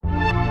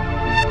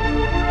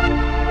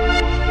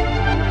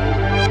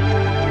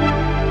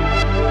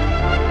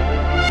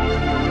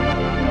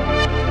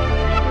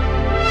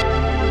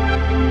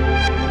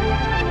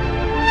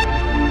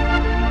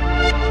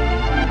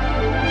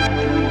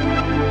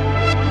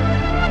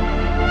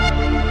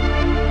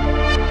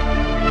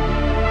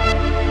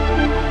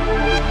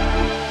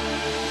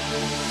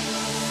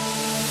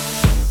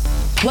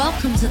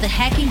to the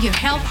Hacking Your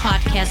Health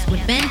podcast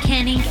with Ben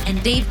Kenning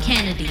and Dave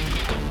Kennedy.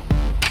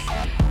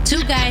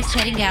 Two guys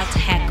heading out to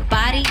hack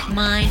body,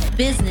 mind,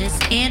 business,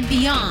 and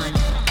beyond.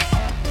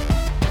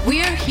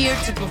 We are here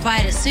to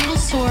provide a single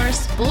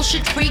source,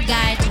 bullshit-free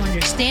guide to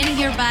understanding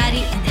your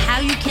body and how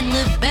you can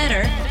live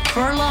better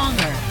for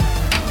longer.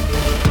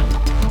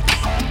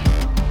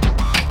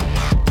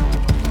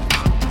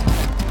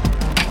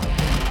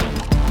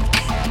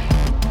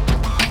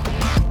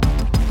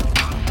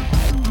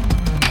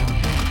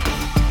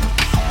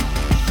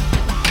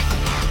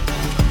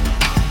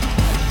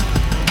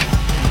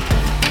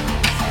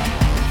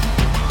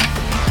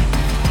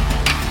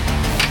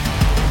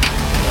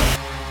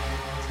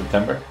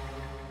 September?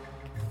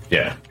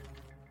 Yeah.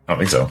 I don't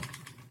think so.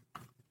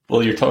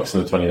 Well, your talk's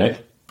on the 29th.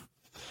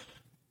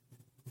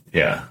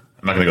 Yeah.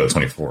 I'm not going to go the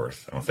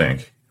 24th, I don't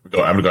think. I'm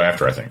going to go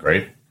after, I think,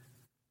 right?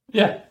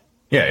 Yeah.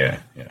 Yeah.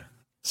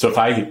 So if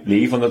I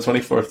leave on the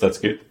 24th, that's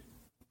good.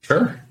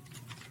 Sure.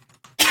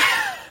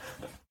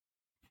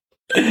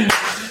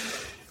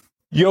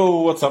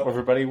 Yo, what's up,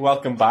 everybody?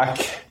 Welcome back.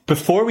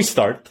 Before we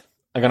start,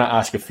 I'm going to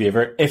ask a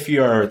favor. If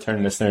you are a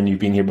return listener and you've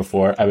been here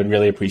before, I would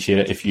really appreciate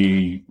it if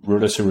you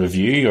wrote us a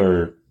review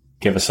or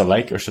give us a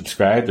like or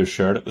subscribed or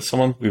shared it with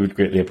someone. We would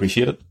greatly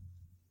appreciate it.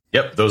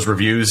 Yep, those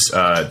reviews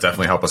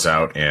definitely help us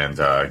out and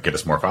get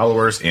us more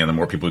followers. And the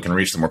more people we can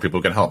reach, the more people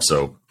we can help.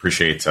 So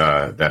appreciate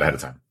that ahead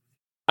of time.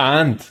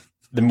 And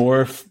the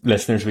more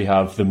listeners we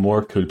have, the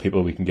more cool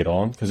people we can get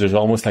on. Because there's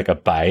almost like a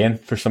buy-in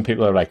for some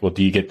people are like, well,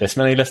 do you get this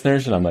many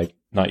listeners? And I'm like,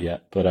 not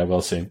yet, but I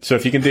will soon. So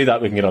if you can do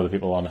that, we can get other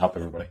people on and help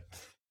everybody.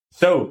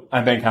 So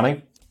I'm Ben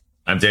Canning.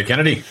 I'm Dave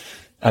Kennedy.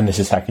 And this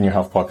is Hacking Your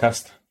Health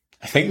podcast.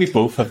 I think we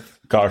both have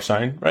got our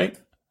sound right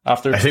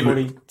after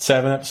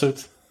 47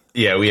 episodes.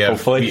 Yeah, we have.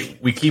 Hopefully.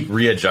 We keep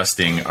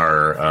readjusting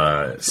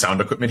our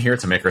sound equipment here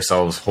to make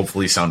ourselves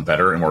hopefully sound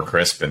better and more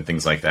crisp and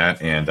things like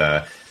that. And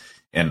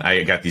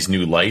I got these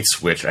new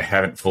lights, which I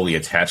haven't fully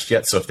attached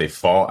yet. So if they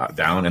fall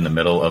down in the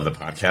middle of the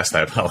podcast,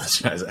 I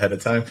apologize ahead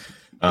of time.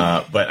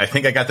 But I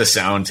think I got the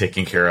sound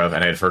taken care of,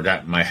 and I had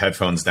forgotten my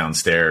headphones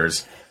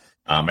downstairs.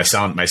 My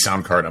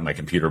sound card on my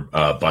computer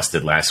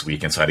busted last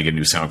week, and so I had to get a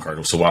new sound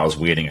card. So while I was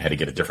waiting, I had to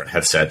get a different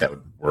headset that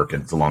would work.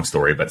 And it's a long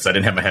story, but so I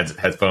didn't have my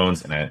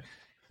headphones, and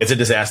it's a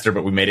disaster.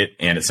 But we made it,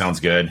 and it sounds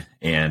good.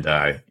 And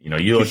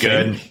you look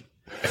good.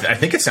 I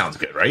think it sounds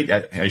good, right?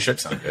 I should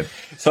sound good.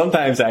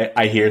 Sometimes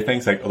I hear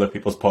things like other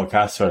people's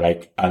podcasts or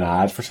like an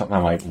ad for something.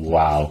 I'm like,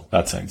 wow,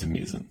 that sounds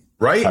amazing.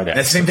 Right?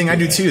 That's the same thing I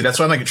do too. That's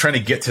why I'm like trying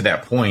to get to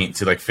that point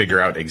to like figure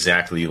out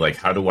exactly like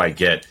how do I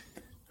get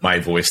my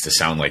voice to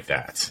sound like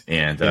that.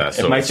 And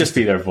so it might just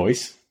be their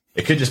voice.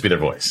 It could just be their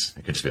voice.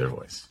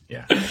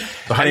 Yeah.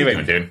 So how anyway,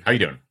 you doing, dude? How you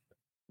doing?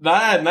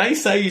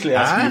 Nice. I usually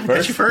ask you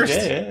first. You first.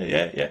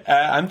 Yeah.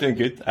 I'm doing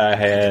good.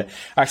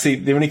 Actually,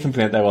 the only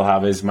complaint I will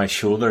have is my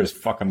shoulder is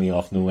fucking me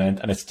off no end,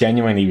 and it's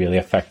genuinely really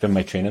affecting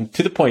my training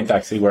to the point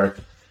actually where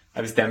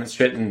I was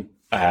demonstrating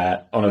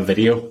on a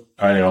video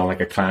or on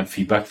like a client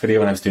feedback video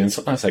when I was doing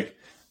something. I was like,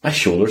 my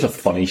shoulder's a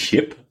funny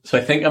shape, so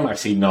I think I'm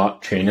actually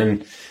not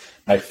training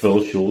my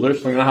full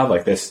shoulders. So I'm gonna have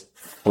like this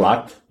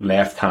flat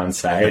left hand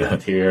side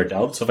anterior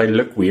delt. So if I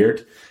look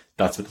weird,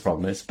 that's what the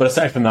problem is. But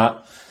aside from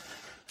that,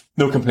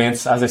 no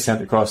complaints. As I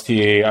sent across to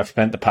you, I've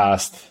spent the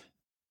past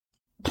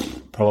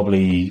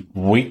probably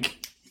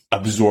week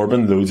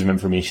absorbing loads of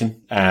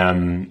information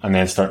and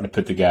then starting to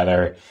put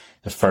together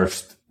the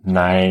first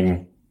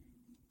 9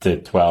 to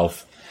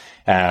 12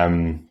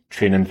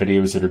 training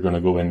videos that are going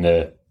to go in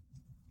the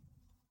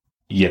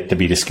yet to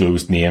be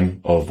disclosed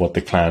name of what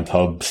the client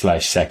hub /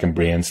 second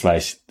brain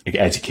 /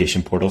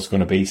 education portal is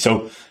going to be.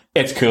 So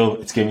it's cool.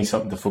 It's giving me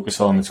something to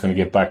focus on. It's going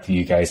to give back to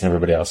you guys and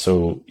everybody else.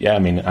 So yeah, I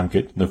mean, I'm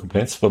good. No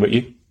complaints. What about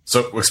you?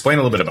 So explain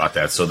a little bit about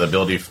that. So the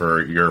ability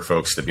for your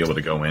folks to be able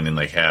to go in and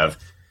like have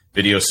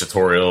videos,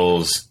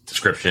 tutorials,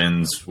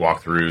 descriptions,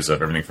 walkthroughs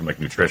of everything from like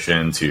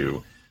nutrition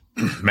to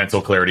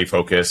mental clarity,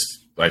 focus,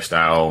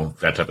 lifestyle,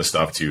 that type of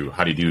stuff to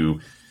how do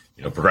you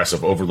do,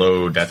 progressive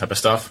overload, that type of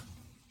stuff.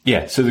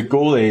 Yeah. So the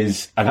goal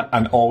is,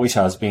 and always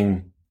has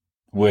been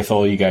with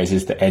all you guys,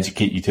 is to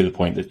educate you to the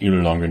point that you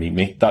no longer need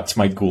me. That's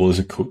my goal as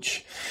a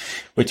coach,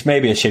 which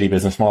may be a shitty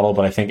business model,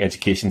 but I think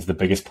education is the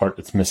biggest part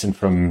that's missing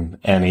from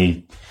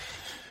any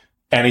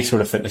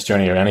sort of fitness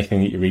journey or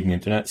anything that you read on the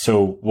internet.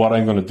 So what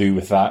I'm going to do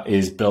with that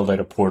is build out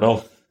a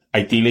portal.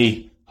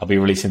 Ideally, I'll be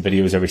releasing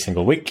videos every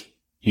single week.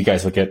 You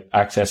guys will get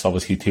access,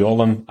 obviously, to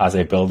all of them. As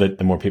I build it,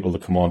 the more people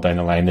that come on down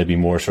the line, there'll be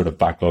more sort of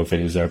backlog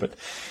videos there. But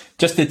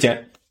just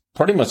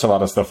pretty much a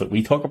lot of stuff that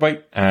we talk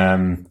about,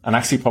 and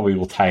actually probably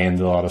will tie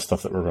into a lot of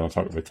stuff that we're going to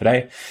talk about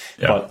today.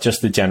 Yeah. But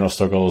just the general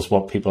struggles,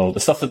 the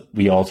stuff that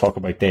we all talk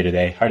about day to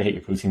day, how to hit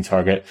your protein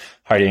target,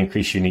 how to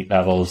increase your NEAT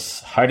levels,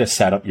 how to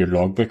set up your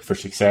logbook for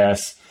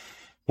success,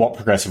 what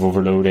progressive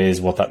overload is,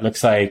 what that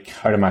looks like,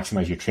 how to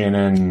maximize your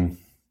training.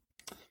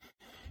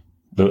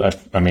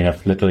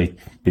 I've literally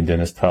been doing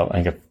this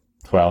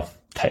 12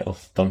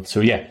 titles done.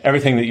 So yeah,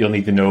 everything that you'll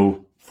need to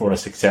know for a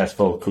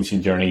successful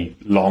coaching journey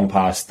long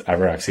past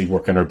ever actually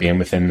working or being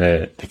within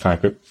the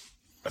client group.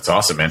 That's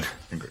awesome, man.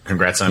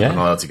 Congrats on putting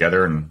all that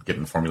together and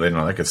getting formulated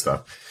and all that good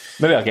stuff.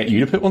 Maybe I'll get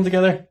you to put one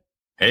together.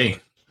 Hey,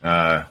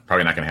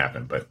 probably not going to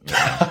happen, but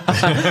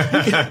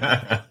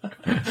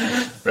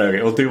Right,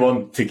 okay, we'll do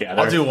one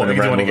together. I'll do one. We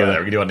can do one together.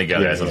 We can do one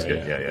together. Yeah, That sounds yeah,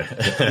 good. yeah.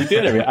 Yeah. We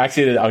did it.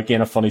 Actually,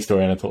 again, a funny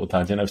story and a total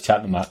tangent. I was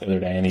chatting to Matt the other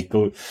day, and he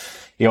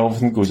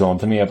often goes on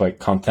to me about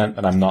content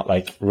that I'm not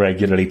like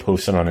regularly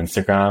posting on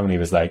Instagram. And he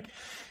was like,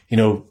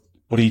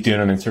 what are you doing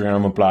on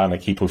Instagram and blah? And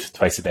like he posts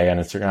twice a day on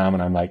Instagram,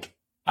 and I'm like,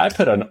 I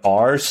put an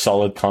hour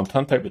solid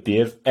content out with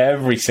Dave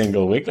every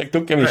single week. Like,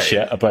 don't give me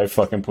shit about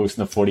fucking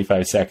posting a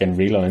 45-second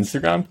reel on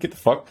Instagram. Get the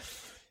fuck.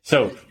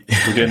 So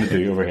we're doing the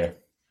do over here.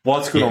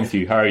 What's going on with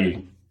you? How are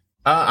you?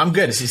 I'm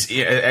good. It's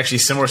actually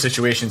similar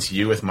situation to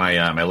you with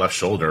my my left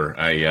shoulder.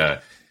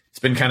 It's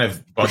been kind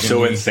of bugging We're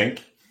so me. in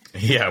sync.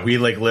 Yeah, we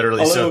like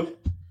literally. Although, so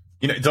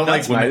don't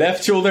that's like my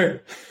left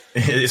shoulder.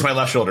 It's my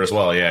left shoulder as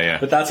well. Yeah.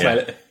 But that's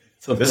my.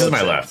 This is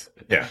my left.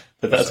 Yeah,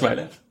 but that's my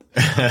left.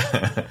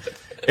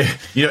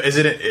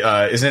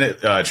 Isn't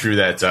it true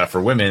that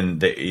for women,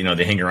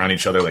 they hang around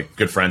each other like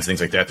good friends, things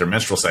like that. Their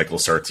menstrual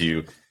cycles start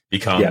to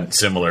become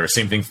similar.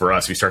 Same thing for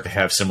us. We start to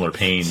have similar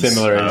pains,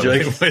 similar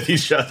injuries with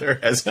each other.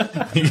 It's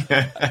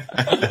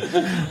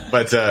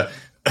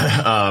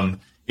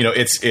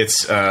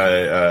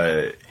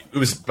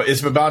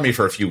been bothering me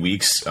for a few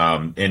weeks,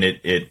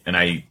 and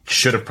I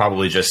should have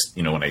probably just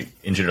when I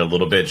injured it a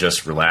little bit,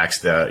 just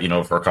relaxed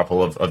for a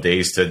couple of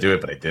days to do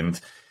it, but I didn't.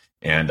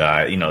 And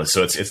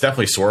so it's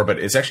definitely sore, but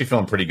it's actually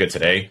feeling pretty good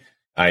today.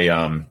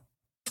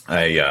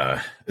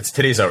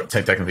 Today's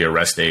technically a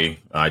rest day.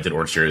 I did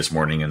Orange Theory this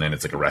morning, and then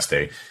it's like a rest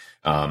day.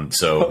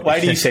 But why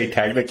do you say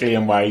technically,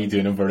 and why are you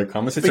doing inverted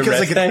commas? It's because a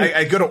rest day?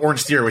 I go to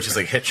Orange Theory, which is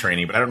like HIIT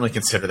training, but I don't really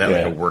consider that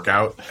like a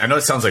workout. I know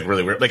it sounds like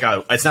really weird. Like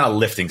it's not a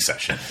lifting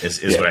session,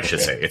 is what I should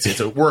say. It's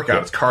a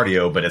workout. It's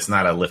cardio, but it's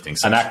not a lifting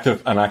session.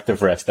 An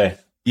active rest day.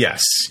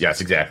 Yes,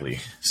 exactly.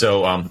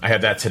 So I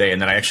had that today,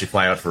 and then I actually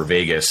fly out for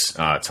Vegas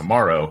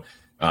tomorrow.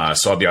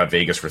 So I'll be out in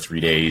Vegas for 3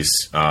 days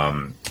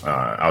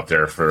out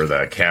there for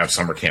the Cavs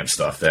summer camp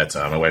stuff that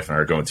my wife and I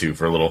are going to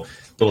for a little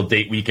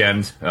date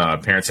weekend.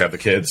 Parents have the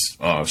kids,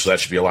 so that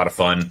should be a lot of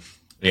fun.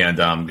 And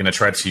I'm going to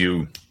try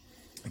to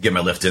get my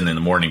lift in the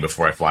morning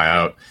before I fly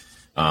out.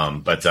 So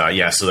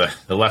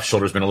the left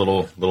shoulder's been a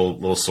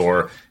little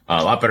sore.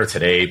 A lot better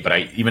today, but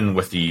even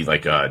with the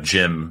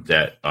gym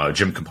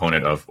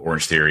component of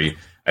Orange Theory,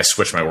 I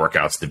switched my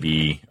workouts to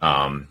be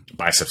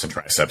biceps and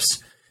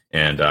triceps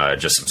and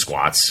just some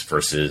squats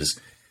versus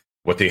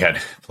what they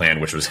had planned,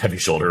 which was heavy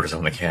shoulders.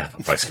 I'm like, yeah, I'll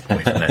probably skip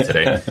away from that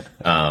today.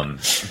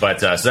 So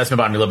that's been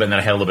bothering me a little bit. And then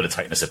I had a little bit of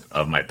tightness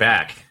of my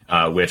back,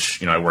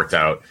 which, I worked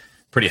out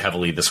pretty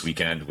heavily this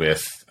weekend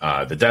with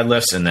the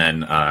deadlifts. And then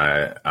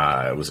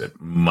was it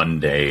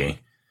Monday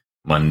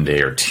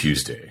or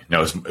Tuesday?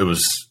 No, it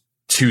was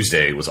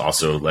Tuesday was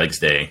also legs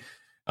day.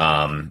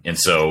 And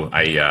so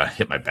I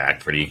hit my back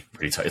pretty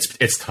tight.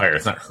 It's tired.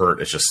 It's not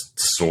hurt. It's just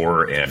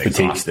sore and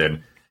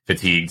exhausted,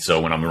 fatigued.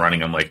 So when I'm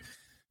running, I'm like,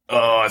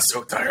 oh, I'm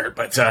so tired.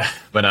 But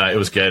it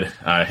was good.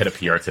 I hit a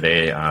PR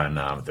today on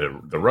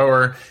the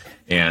rower.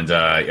 And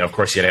of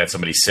course, you had to have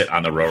somebody sit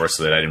on the rower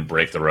so that I didn't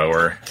break the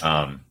rower.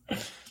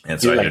 And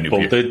so I did a new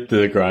bolted to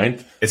the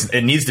ground.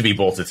 It needs to be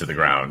bolted to the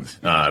ground,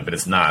 but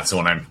it's not. So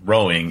when I'm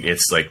rowing,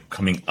 it's like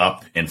coming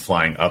up and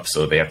flying up,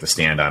 so they have to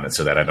stand on it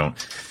so that I don't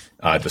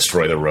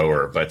destroy the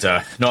rower. But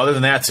no, other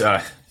than that,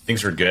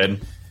 things are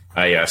good.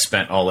 I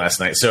spent all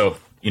last night. So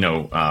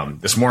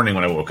this morning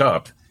when I woke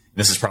up,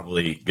 this is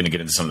probably going to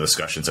get into some of the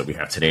discussions that we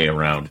have today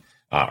around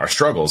our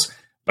struggles.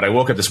 But I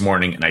woke up this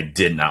morning and I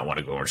did not want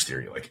to go Orange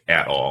Theory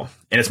at all,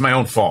 and it's my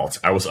own fault.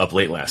 I was up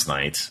late last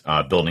night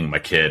building my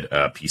kid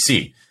a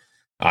PC.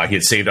 He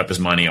had saved up his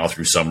money all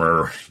through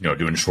summer,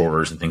 doing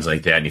chores and things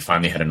like that. And he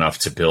finally had enough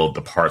to build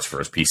the parts for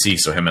his PC.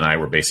 So him and I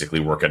were basically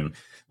working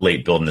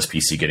late building this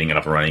PC, getting it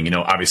up and running.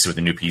 Obviously with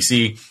the new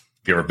PC,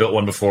 if you ever built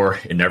one before,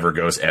 it never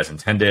goes as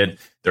intended.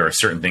 There are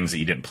certain things that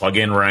you didn't plug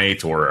in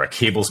right, or a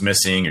cable's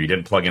missing, or you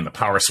didn't plug in the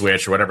power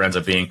switch, or whatever it ends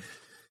up being.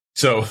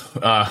 So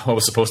what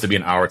was supposed to be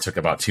an hour took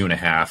about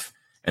 2.5.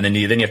 And then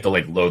you have to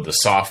load the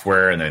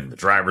software, and then the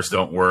drivers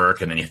don't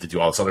work, and then you have to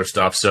do all this other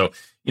stuff. So,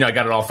 I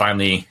got it all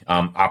finally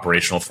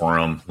operational for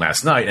him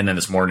last night. And then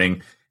this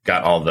morning,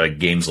 got all the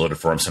games loaded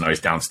for him. So now he's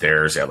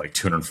downstairs at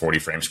 240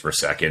 frames per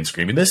second,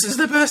 screaming, "This is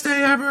the best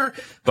day ever."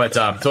 But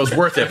so it was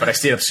worth it. But I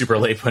stayed up super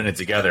late putting it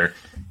together.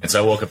 And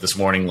so I woke up this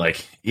morning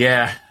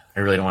yeah, I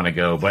really don't want to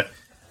go. But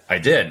I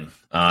did.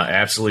 I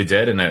absolutely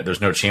did. And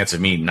there's no chance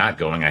of me not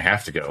going. I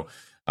have to go.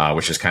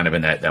 Which is kind of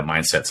in that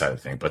mindset side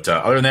of things. But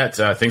other than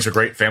that, things are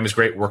great. Family's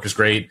great. Work is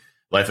great.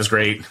 Life is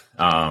great.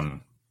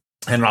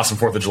 Had an awesome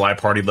 4th of July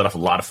party. Lit off a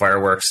lot of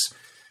fireworks.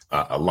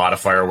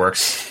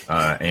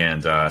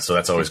 And so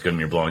that's always good when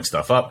you're blowing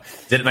stuff up.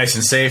 Did it nice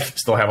and safe.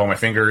 Still have all my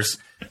fingers.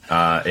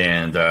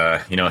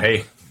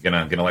 Hey,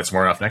 gonna light some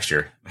more off next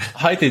year.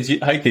 How did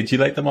you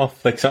light them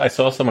off? So I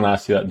saw someone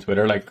ask you that on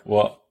Twitter.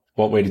 What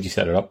way did you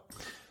set it up?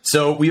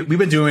 So we've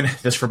been doing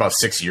this for about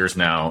 6 years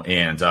now,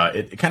 and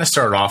it kind of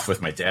started off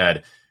with my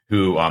dad,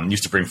 who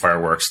used to bring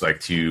fireworks we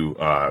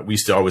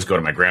used to always go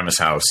to my grandma's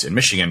house in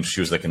Michigan. She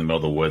was in the middle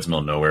of the woods,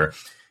 middle of nowhere.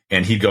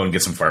 and he'd go and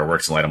get some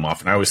fireworks and light them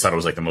off. And I always thought it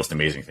was like the most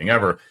amazing thing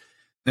ever.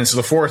 And so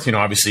the 4th, you know,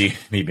 obviously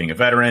me being a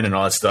veteran and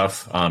all that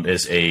stuff,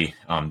 is a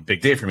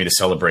big day for me to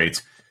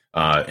celebrate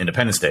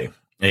Independence Day.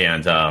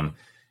 And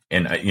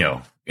you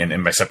know,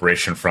 and my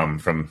separation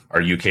from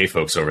our UK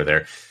folks over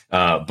there.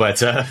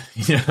 But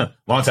you know,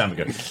 long time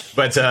ago.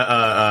 But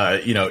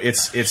you know,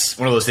 it's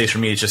one of those days for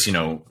me. It's just, you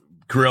know,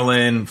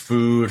 grilling,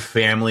 food,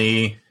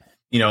 family,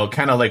 you know,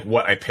 kind of like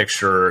what I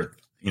picture,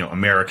 you know,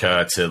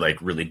 America to like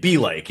really be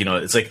like. You know,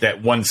 it's like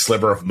that one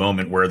sliver of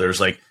moment where there's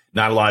like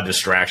not a lot of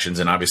distractions,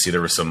 and obviously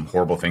there were some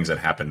horrible things that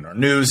happened in our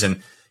news, and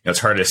you know, it's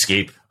hard to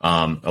escape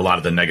a lot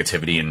of the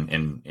negativity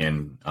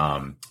and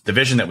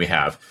division that we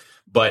have.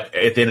 But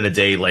at the end of the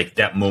day, like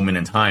that moment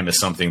in time is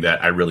something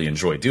that I really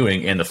enjoy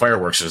doing, and the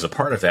fireworks is a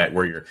part of that,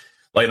 where you're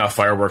lighting off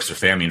fireworks with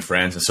family and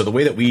friends. And so the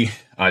way that we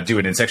do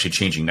it, and it's actually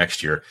changing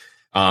next year,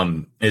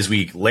 is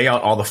we lay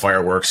out all the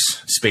fireworks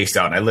spaced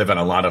out. And I live on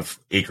a lot of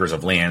acres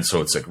of land,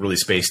 so it's like really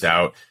spaced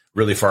out,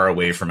 really far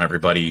away from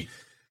everybody.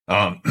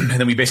 And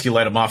then we basically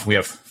light them off. And we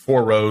have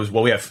 4 rows.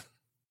 Well, we have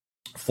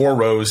 4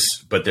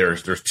 rows, but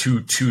there's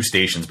two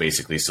stations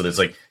basically. So there's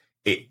like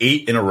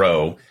 8 in a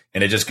row,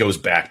 and it just goes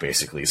back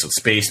basically. So it's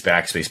spaced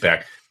back, spaced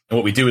back. And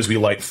what we do is we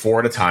light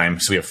 4 at a time.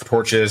 So we have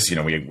torches, you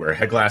know, we wear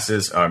head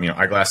glasses, you know,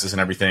 eyeglasses and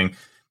everything.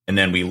 And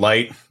then we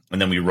light, and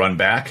then we run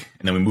back,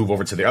 and then we move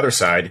over to the other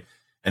side.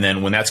 And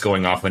then when that's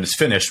going off, when it's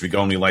finished, we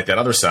go and we light that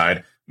other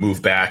side,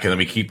 move back, and then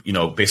we keep, you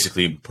know,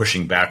 basically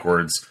pushing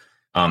backwards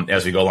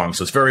as we go along.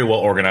 So it's very well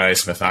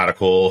organized,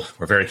 methodical.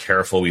 We're very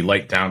careful. We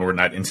light downward,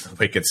 not into the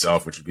wick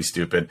itself, which would be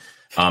stupid.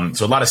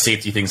 So a lot of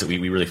safety things that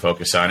we really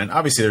focus on. And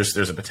obviously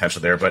there's a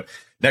potential there. But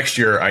next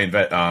year I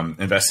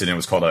invested in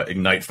what's called an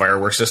Ignite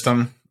fireworks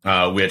system,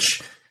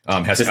 which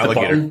has an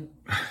alligator.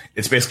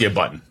 It's basically a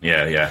button.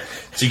 Yeah.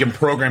 So you can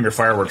program your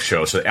fireworks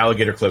show. So the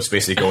alligator clips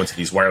basically go into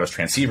these wireless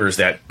transceivers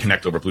that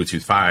connect over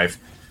Bluetooth 5,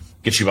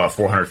 get you about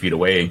 400 feet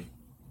away.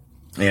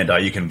 And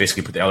you can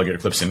basically put the alligator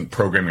clips in,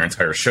 program your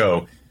entire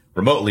show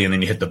remotely, and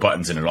then you hit the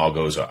buttons and it all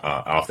goes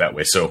off that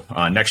way. So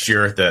next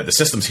year, the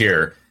system's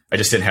here. I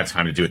just didn't have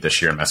time to do it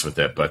this year and mess with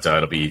it, but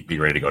it'll be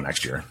ready to go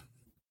next year.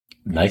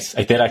 Nice.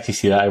 I did actually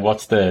see that. I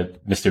watched the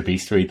Mr.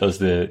 Beast where he does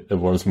the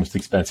world's most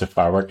expensive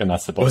firework, and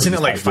that's the Wasn't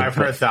it like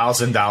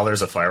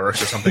 $500,000 of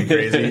fireworks or something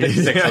crazy?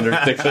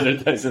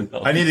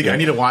 $600,000. I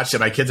need to watch it.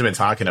 My kids have been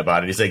talking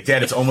about it. He's like,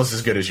 Dad, it's almost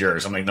as good as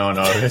yours. I'm like, no,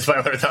 it's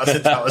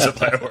 $500,000 of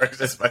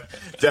fireworks. It's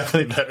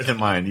definitely better than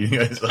mine. You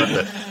guys don't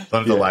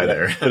have to lie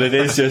there. But it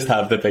is just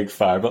have the big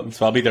fire button.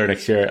 So I'll be there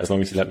next year as long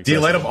as you let me. Do you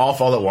light them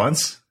off all at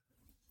once?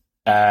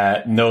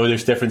 No,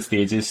 there's different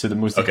stages. So the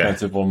most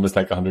expensive one was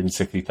like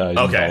 $160,000.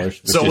 Okay,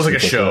 so it was like a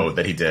show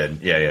that he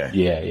did. Yeah.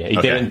 He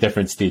did it in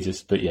different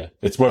stages, but yeah,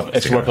 it's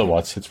worth a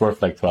watch. It's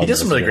worth like 12. He does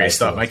some really great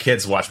stuff. My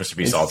kids watch Mr.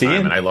 Beast all the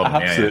time, and I love him.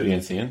 Absolutely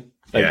insane.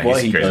 Like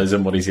what he does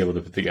and what he's able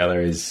to put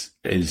together is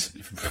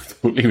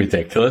totally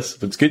ridiculous,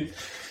 but it's good.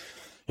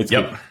 It's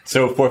good.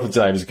 So 4th of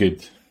July was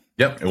good.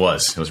 Yep, it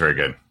was. It was very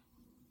good.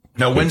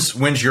 Now,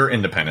 when's your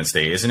Independence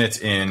Day? Isn't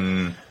it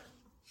in?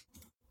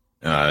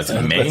 It's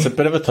in May. It's a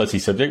bit of a touchy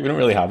subject. We don't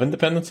really have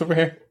independence over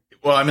here.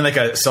 Well, I mean, like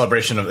a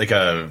celebration of like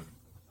a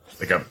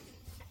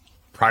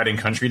Pride and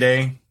Country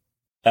Day.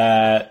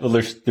 Well,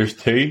 there's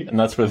 2, and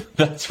that's where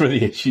the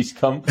issues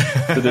come.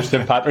 So there's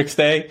St. Patrick's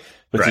Day,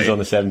 which is on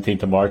the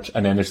 17th of March,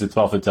 and then there's the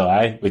 12th of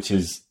July, which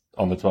is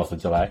on the 12th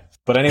of July.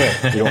 But anyway,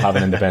 we don't have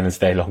an Independence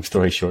Day. Long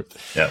story short.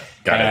 Yeah,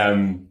 got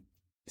it.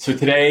 So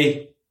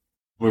today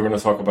we're going to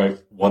talk about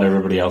what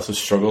everybody else's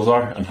struggles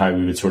are and how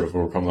we would sort of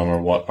overcome them, or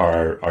what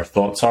our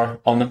thoughts are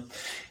on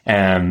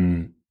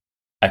them.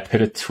 I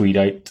put a tweet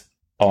out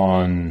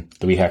on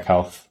the We Hack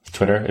Health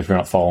Twitter. If you're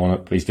not following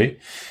it, please do.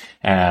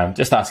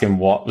 Just asking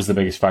what was the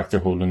biggest factor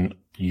holding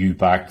you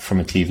back from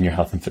achieving your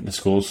health and fitness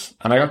goals.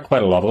 And I got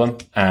quite a lot of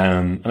them.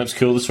 And it was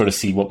cool to sort of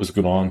see what was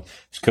going on. It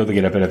was cool to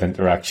get a bit of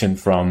interaction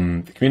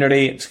from the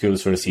community. It was cool to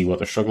sort of see what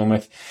they're struggling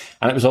with.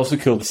 And it was also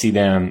cool to see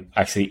them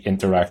actually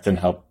interact and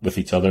help with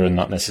each other, and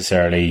not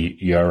necessarily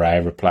you or I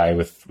reply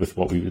with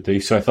what we would do.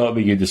 So I thought it'd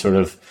be good to sort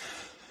of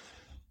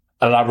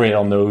elaborate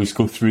on those,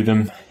 go through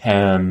them. I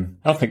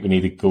don't think we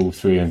need to go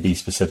through and be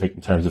specific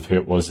in terms of who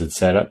it was that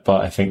said it,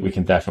 but I think we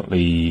can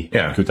definitely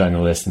go down the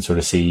list and sort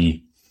of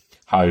see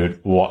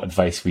what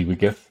advice we would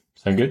give.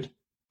 Sound good?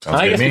 Sounds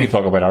I good guess to me. we can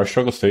talk about our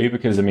struggles too,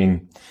 because I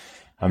mean,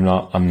 I'm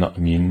not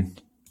immune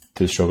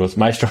to the struggles.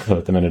 My struggle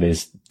at the minute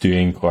is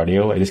doing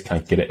cardio. I just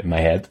can't get it in my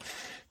head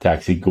to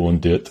actually go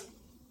and do it.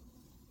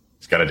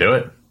 Just got to do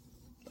it.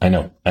 I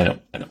know.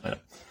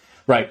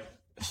 Right.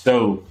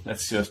 So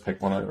let's just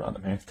pick one out of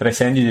random here. Did I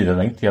send you the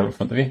link? Do you have it in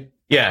front of you?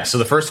 Yeah. So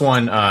the first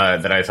one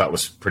that I thought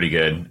was pretty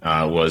good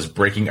was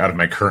breaking out of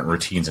my current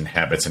routines and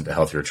habits into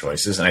healthier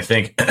choices. And I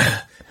think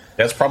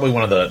that's probably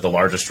one of the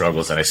largest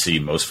struggles that I see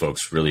most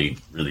folks really,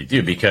 really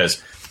do,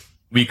 because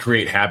we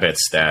create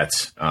habits that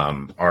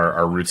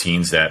are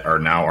routines that are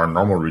now our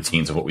normal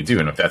routines of what we do.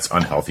 And if that's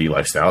unhealthy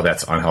lifestyle,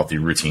 that's unhealthy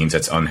routines,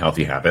 that's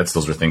unhealthy habits.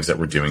 Those are things that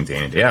we're doing day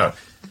in and day out.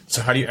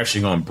 So how do you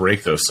actually go and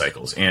break those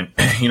cycles? And,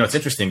 it's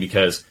interesting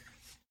because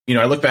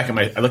I look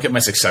at my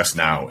success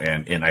now,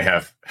 and I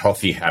have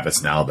healthy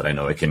habits now that I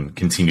know I can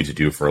continue to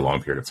do for a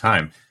long period of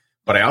time.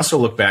 But I also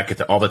look back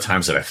at all the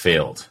times that I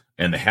failed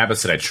and the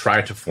habits that I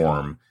tried to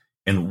form,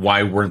 and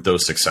why weren't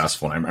those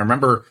successful. And I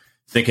remember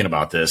thinking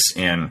about this,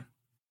 and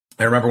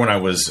I remember when I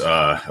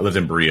lived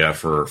in Berea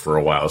for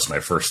a while. It was my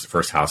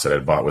first house that I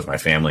bought with my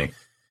family,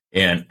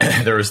 and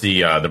there was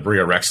the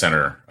Berea Rec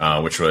Center,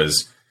 which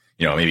was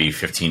maybe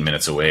 15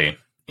 minutes away.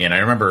 And I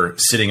remember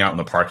sitting out in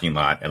the parking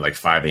lot at like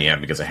 5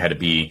 a.m. because I had to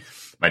be.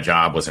 My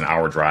job was an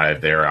hour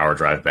drive there, hour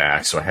drive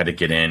back, so I had to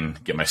get in,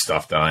 get my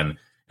stuff done,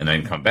 and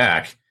then come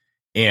back.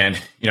 And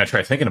I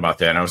tried thinking about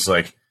that, and I was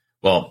like,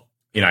 well,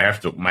 I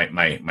have to.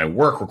 My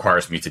work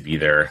requires me to be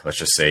there. Let's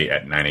just say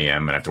at 9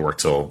 a.m. and I have to work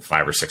till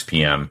 5 or 6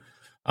 p.m.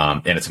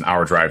 And it's an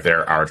hour drive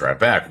there, hour drive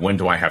back. When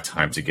do I have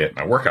time to get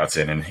my workouts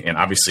in? And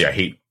obviously, I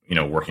hate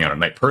working out at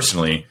night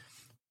personally.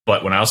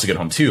 But when I also get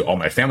home too, all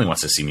my family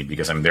wants to see me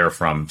because I'm there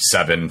from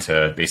 7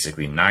 to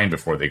basically 9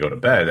 before they go to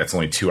bed. That's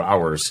only 2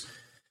 hours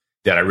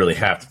that I really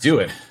have to do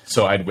it.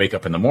 So I'd wake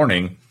up in the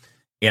morning,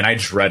 and I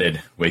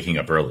dreaded waking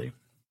up early.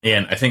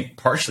 And I think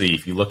partially,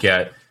 if you look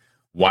at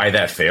why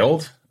that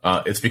failed,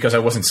 it's because I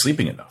wasn't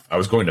sleeping enough. I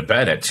was going to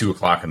bed at 2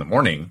 o'clock in the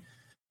morning,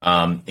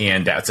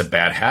 and that's a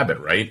bad habit,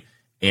 right?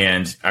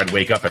 And I'd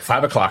wake up at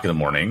 5 o'clock in the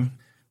morning,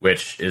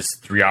 which is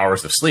 3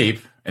 hours of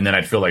sleep, and then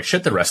I'd feel like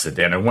shit the rest of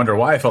the day. And I wonder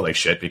why I felt like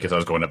shit, because I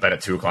was going to bed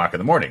at 2 o'clock in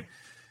the morning.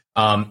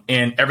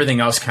 And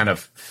everything else kind of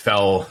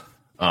fell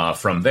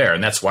from there,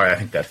 and that's why I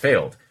think that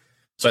failed.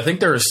 So I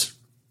think there's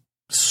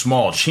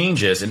small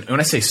changes, and when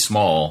I say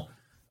small,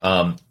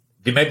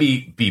 they might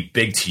be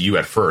big to you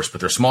at first,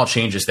 but they're small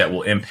changes that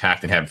will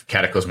impact and have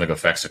cataclysmic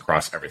effects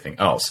across everything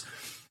else.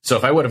 So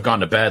if I would have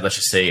gone to bed, let's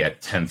just say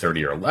at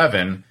 10:30 or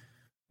 11,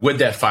 would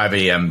that 5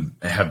 a.m.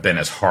 have been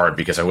as hard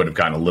because I would have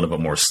gotten a little bit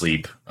more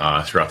sleep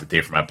throughout the day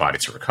for my body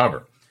to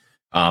recover?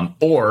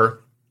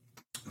 Or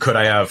could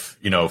I have,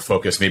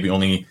 focused maybe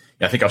only,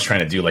 I think I was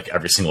trying to do like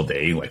every single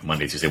day, like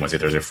Monday, Tuesday, Wednesday,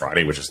 Thursday,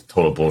 Friday, which is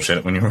total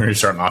bullshit. When you're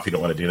starting off, you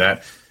don't want to do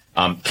that.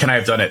 Can I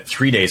have done it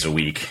 3 days a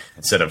week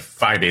instead of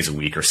 5 days a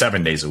week or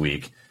 7 days a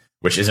week,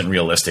 which isn't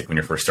realistic when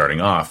you're first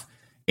starting off,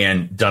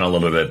 and done a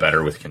little bit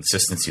better with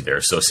consistency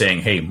there? So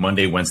saying, hey,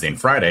 Monday, Wednesday, and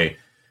Friday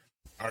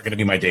are going to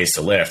be my days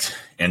to lift,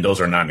 and those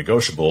are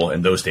non-negotiable,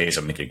 and those days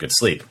I'm going to get good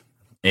sleep.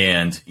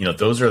 And,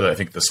 those are, I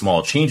think, the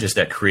small changes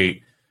that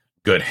create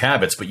good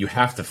habits, but you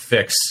have to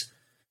fix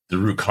the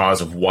root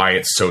cause of why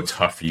it's so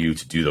tough for you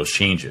to do those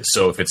changes.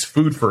 So if it's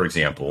food, for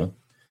example,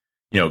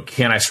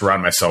 can I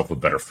surround myself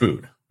with better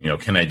food?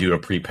 Can I do a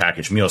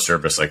prepackaged meal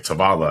service like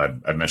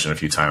Tavala, I've mentioned a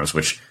few times,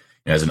 which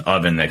has an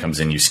oven that comes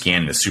in, you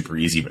scan, it's super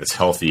easy, but it's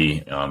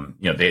healthy.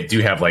 They do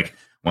have like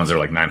ones that are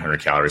like 900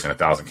 calories and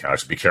 1,000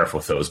 calories, so be careful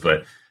with those.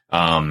 But,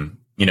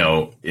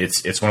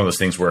 it's one of those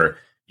things where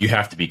you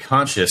have to be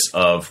conscious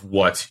of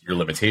what your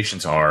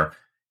limitations are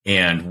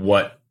and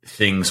what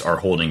things are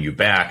holding you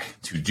back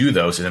to do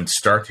those, and then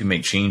start to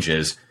make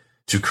changes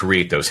to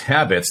create those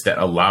habits that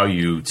allow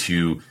you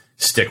to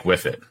stick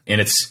with it. And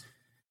it's,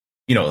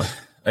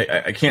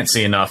 I can't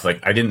say enough, like,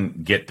 I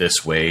didn't get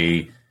this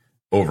way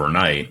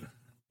overnight.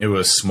 It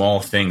was small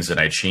things that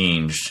I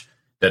changed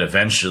that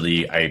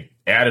eventually I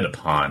added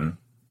upon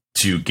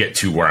to get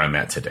to where I'm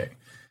at today.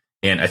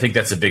 And I think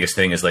that's the biggest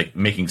thing, is like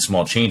making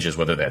small changes,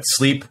 whether that's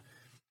sleep,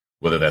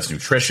 whether that's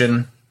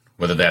nutrition,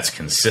 whether that's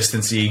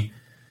consistency,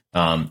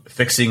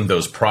 fixing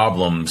those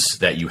problems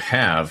that you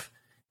have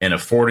and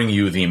affording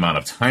you the amount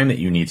of time that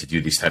you need to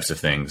do these types of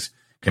things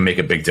can make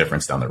a big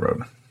difference down the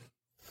road.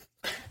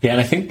 Yeah,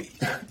 and I think,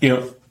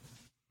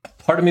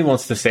 part of me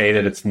wants to say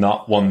that it's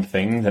not one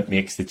thing that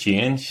makes the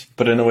change,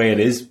 but in a way it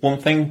is one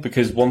thing,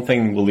 because one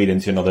thing will lead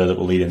into another that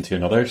will lead into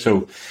another.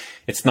 So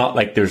it's not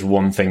like there's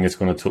one thing that's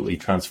going to totally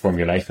transform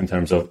your life in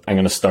terms of, I'm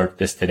going to start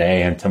this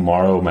today and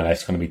tomorrow my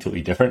life's going to be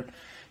totally different.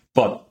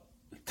 But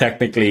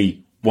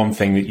technically, one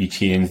thing that you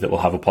change that will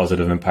have a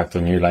positive impact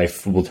on your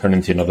life will turn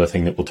into another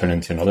thing that will turn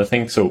into another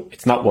thing. So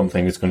it's not one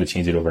thing that's going to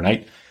change it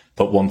overnight,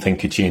 but one thing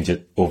could change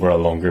it over a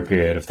longer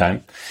period of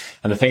time.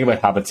 And the thing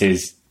about habits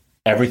is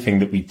everything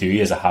that we do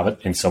is a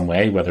habit in some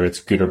way, whether it's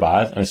good or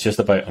bad. And it's just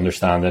about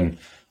understanding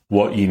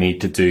what you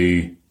need to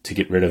do to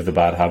get rid of the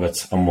bad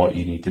habits and what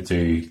you need to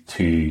do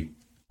to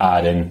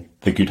add in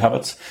the good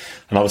habits.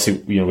 And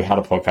obviously, we had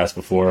a podcast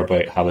before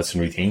about habits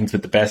and routines,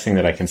 but the best thing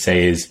that I can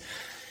say is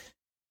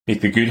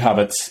make the good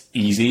habits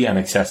easy and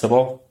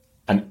accessible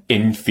and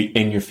in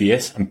your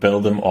face, and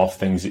build them off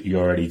things that you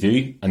already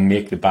do, and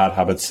make the bad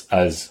habits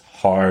as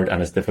hard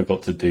and as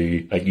difficult to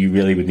do. Like, you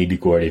really would need to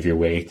go out of your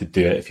way to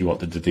do it if you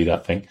wanted to do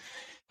that thing.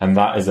 And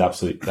that is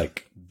absolute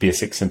like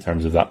basics in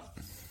terms of that.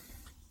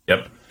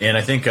 Yep. And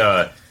I think,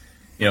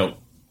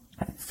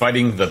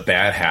 fighting the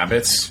bad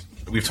habits,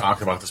 we've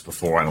talked about this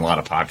before on a lot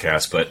of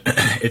podcasts, but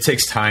it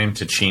takes time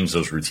to change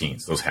those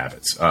routines, those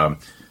habits.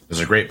 There's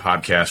a great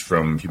podcast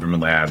from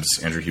Huberman Labs,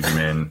 Andrew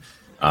Huberman,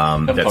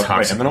 that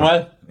talks about him in a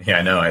while. Yeah,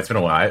 I know. It's been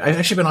a while. I've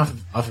actually been off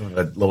of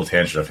a little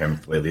tangent of him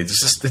lately. It's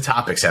just the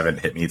topics haven't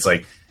hit me. It's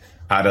like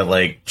how to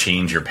like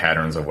change your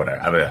patterns of whatever.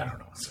 I don't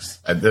know. It's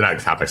just, they're not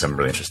topics I'm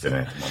really interested in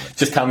at the moment.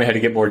 Just tell me how to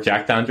get more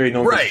jacked, Andrew.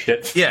 No Right.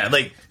 shit. Yeah.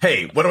 Like,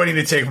 hey, what do I need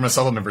to take from a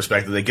supplement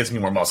perspective that gets me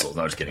more muscles?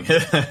 No, just kidding.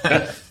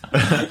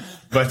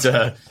 But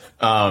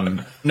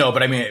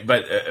I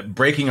mean,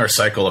 breaking our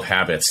cycle of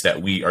habits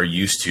that we are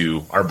used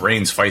to, our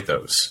brains fight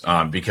those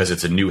because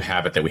it's a new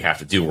habit that we have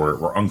to do.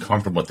 We're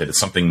uncomfortable with it. It's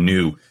something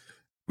new.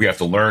 We have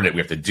to learn it. We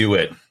have to do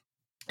it.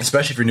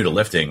 Especially if you're new to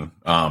lifting,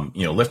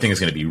 lifting is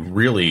going to be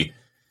really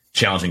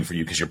challenging for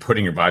you because you're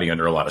putting your body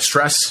under a lot of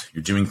stress.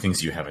 You're doing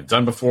things you haven't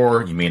done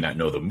before. You may not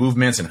know the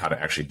movements and how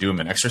to actually do them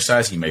in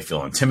exercise. You may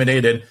feel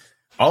intimidated.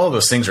 All of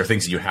those things are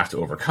things that you have to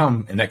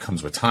overcome, and that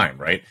comes with time,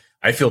 right?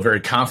 I feel very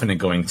confident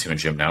going to a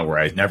gym now where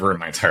I never in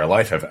my entire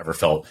life have ever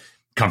felt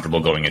comfortable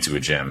going into a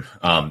gym.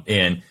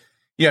 And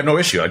yeah, no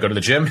issue. I go to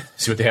the gym,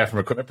 see what they have from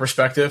an equipment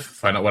perspective,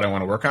 find out what I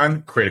want to work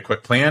on, create a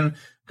quick plan,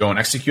 go and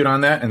execute on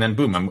that, and then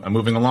boom, I'm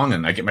moving along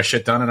and I get my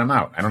shit done and I'm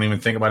out. I don't even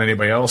think about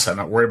anybody else. I'm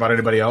not worried about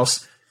anybody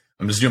else.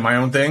 I'm just doing my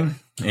own thing,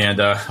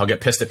 and I'll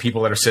get pissed at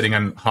people that are sitting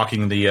on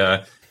hawking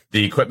the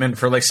equipment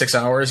for like 6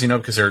 hours,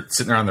 because they're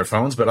sitting there on their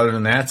phones. But other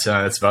than that,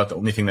 that's about the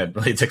only thing that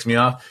really ticks me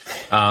off.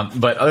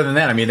 But other than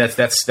that, I mean,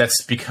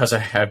 that's because I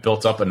have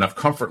built up enough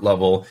comfort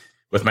level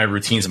with my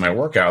routines and my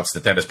workouts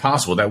that is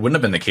possible. That wouldn't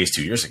have been the case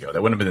 2 years ago.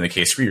 That wouldn't have been the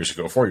case 3 years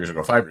ago, 4 years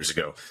ago, 5 years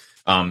ago.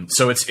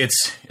 So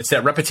it's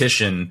that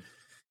repetition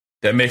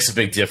that makes a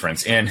big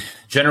difference. And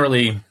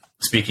generally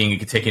speaking, it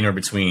could take anywhere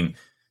between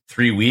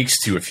 3 weeks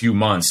to a few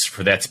months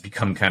for that to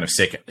become kind of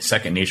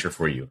second nature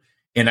for you.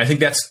 And I think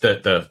that's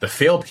the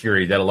fail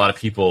period that a lot of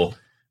people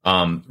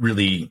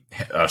really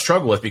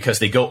struggle with because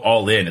they go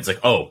all in. It's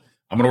like, oh,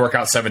 I'm going to work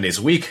out 7 days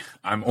a week.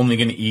 I'm only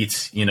going to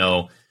eat,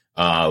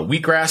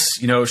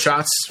 wheatgrass,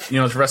 shots,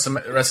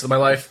 the rest of my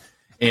life.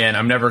 And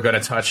I'm never going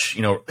to touch,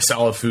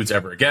 solid foods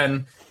ever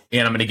again.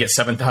 And I'm going to get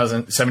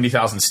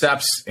 70,000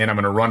 steps, and I'm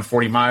going to run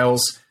 40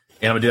 miles,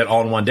 and I'm going to do that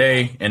all in one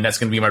day. And that's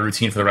going to be my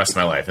routine for the rest of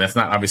my life. And that's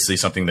not obviously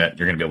something that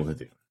you're going to be able to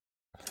do.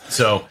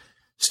 So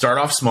start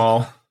off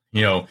small,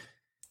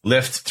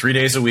 lift 3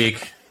 days a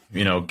week,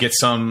 get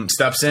some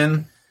steps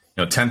in,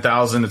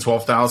 10,000 to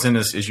 12,000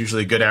 is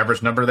usually a good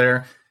average number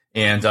there.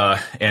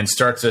 And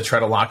start to try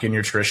to lock in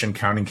nutrition,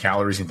 counting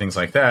calories and things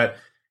like that.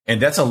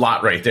 And that's a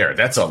lot right there.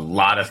 That's a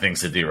lot of things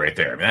to do right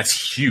there. I mean,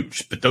 that's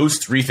huge. But those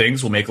three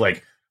things will make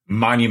like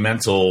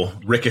monumental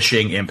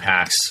ricocheting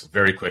impacts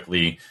very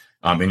quickly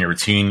in your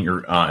routine,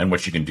 and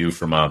what you can do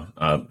from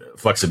a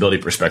flexibility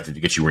perspective to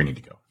get you where you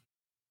need to go.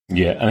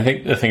 Yeah. And I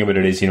think the thing about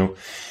it is,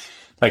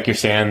 like you're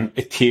saying,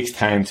 it takes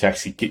time to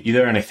actually get you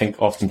there. And I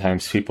think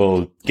oftentimes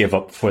people give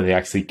up before they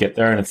actually get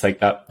there. And it's like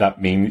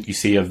that meme that you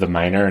see of the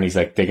miner, and he's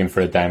like digging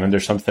for a diamond or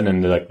something,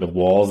 and the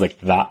wall's like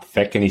that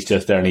thick, and he's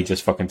just there and he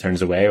just fucking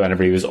turns away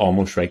whenever he was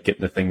almost right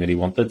getting the thing that he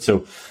wanted.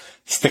 So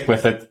stick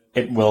with it.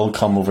 It will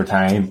come over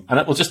time, and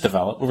it will just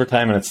develop over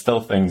time. And it's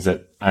still things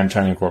that I'm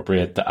trying to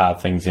incorporate to add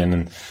things in.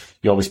 And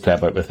you always play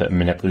about with it and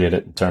manipulate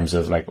it in terms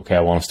of like, okay,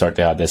 I want to start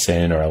to add this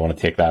in, or I want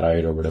to take that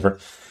out, or whatever.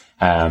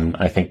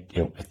 I think,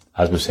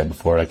 as we've said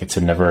before, like it's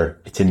a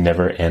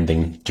never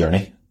ending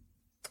journey.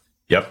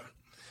 Yep.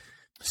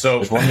 So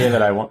there's one here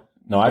that I want.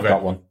 No, I've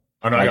got one.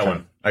 Oh no, I got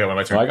one.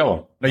 My turn. No, I got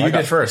one. No, you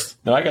did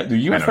first. No,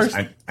 you went first.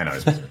 I know.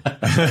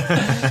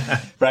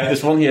 Right.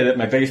 There's one here that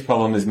my biggest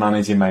problem is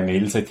managing my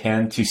meals. I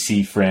tend to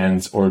see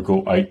friends or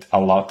go out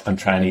a lot, and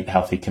try and eat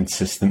healthy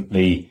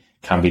consistently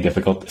can be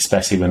difficult,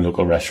 especially when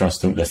local restaurants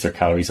don't list their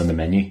calories on the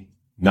menu.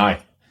 Now,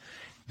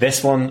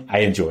 this one I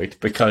enjoyed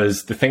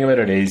because the thing about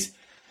it is,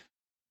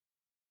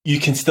 you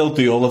can still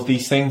do all of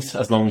these things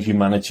as long as you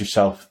manage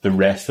yourself the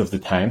rest of the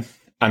time.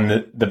 And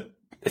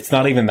it's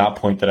not even that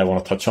point that I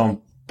want to touch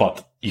on,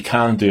 but you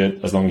can do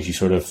it as long as you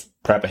sort of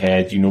prep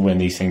ahead. You know when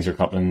these things are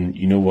coming,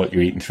 you know what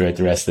you're eating throughout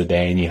the rest of the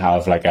day, and you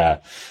have like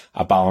a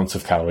balance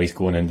of calories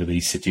going into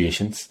these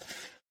situations.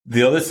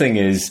 The other thing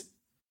is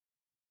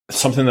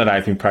something that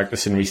I've been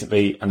practicing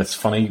recently, and it's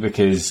funny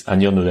because,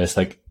 and you'll know this,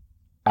 like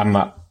I'm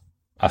a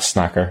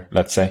snacker,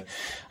 let's say.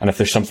 And if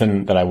there's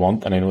something that I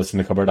want and I know it's in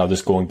the cupboard, I'll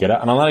just go and get it.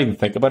 And I'll not even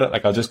think about it.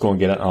 Like I'll just go and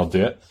get it and I'll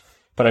do it.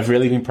 But I've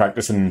really been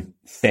practicing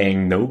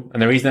saying no.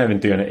 And the reason I've been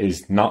doing it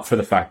is not for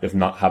the fact of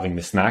not having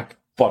the snack,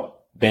 but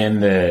then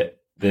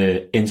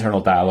the internal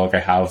dialogue I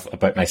have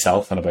about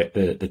myself and about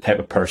the type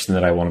of person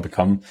that I want to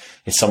become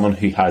is someone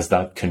who has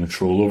that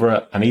control over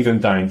it. And even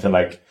down to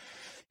like,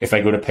 if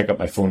I go to pick up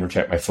my phone or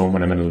check my phone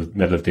when I'm in the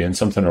middle of doing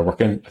something or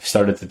working, I've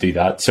started to do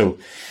that. So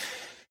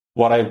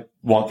what I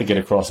want to get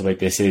across about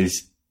this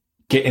is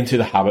get into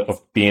the habit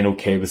of being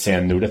okay with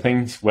saying no to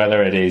things,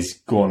 whether it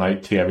is going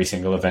out to every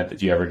single event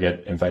that you ever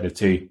get invited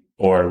to,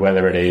 or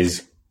whether it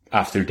is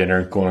after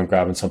dinner going and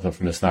grabbing something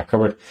from the snack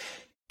cupboard.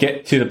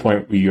 Get to the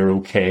point where you're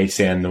okay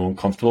saying no and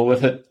comfortable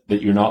with it,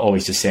 that you're not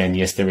always just saying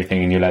yes to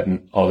everything and you're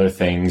letting other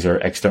things or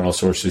external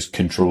sources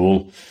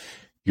control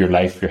your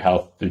life, your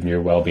health, and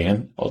your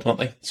well-being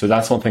ultimately. So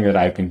that's one thing that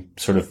I've been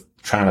sort of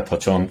trying to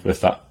touch on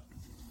with that.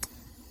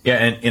 Yeah,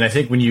 and I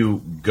think when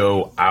you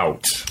go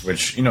out,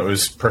 which,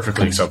 is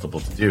perfectly acceptable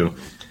to do,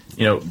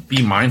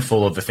 be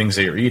mindful of the things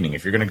that you're eating.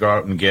 If you're going to go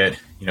out and get,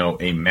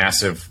 a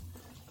massive,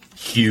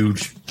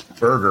 huge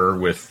burger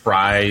with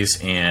fries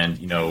and,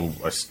 you know,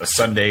 a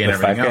sundae and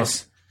everything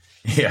else.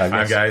 Yeah,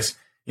 Five Guys.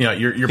 You know,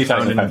 you're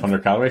pounding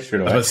 2,500 calories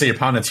straight away. Let's say you're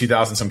pounding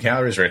 2,000 some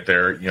calories right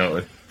there. You know,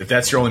 if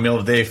that's your only meal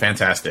of the day,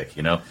 fantastic.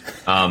 You know,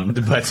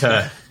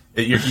 but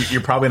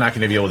you're probably not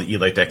going to be able to eat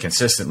like that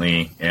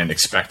consistently and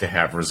expect to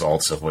have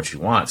results of what you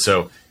want.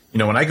 So, you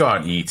know, when I go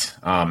out and eat,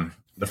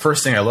 the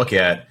first thing I look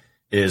at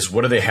is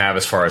what do they have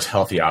as far as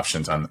healthy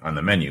options on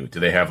the menu? Do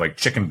they have like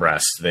chicken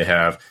breasts? Do they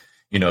have,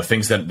 you know,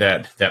 things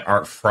that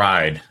aren't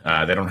fried?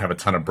 They don't have a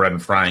ton of bread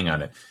and frying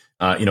on it.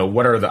 You know,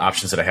 what are the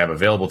options that I have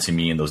available to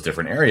me in those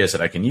different areas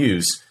that I can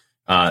use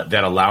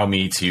that allow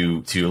me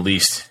to at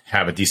least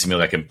have a decent meal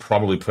that can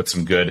probably put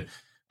some good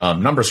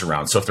numbers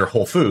around. So if they're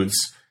whole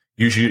foods,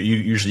 usually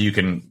you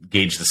can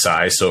gauge the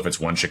size. So if it's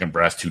 1 chicken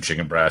breast, 2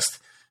 chicken breast,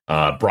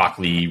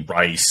 broccoli,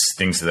 rice,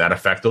 things to that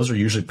effect, those are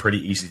usually pretty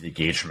easy to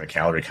gauge from a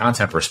calorie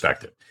content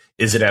perspective.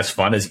 Is it as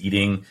fun as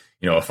eating,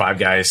 you know, a Five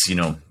Guys, you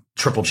know,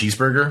 triple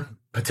cheeseburger?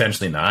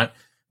 Potentially not.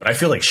 But I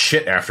feel like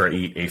shit after I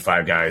eat a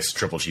Five Guys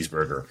triple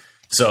cheeseburger.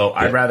 So yeah.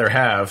 I'd rather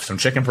have some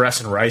chicken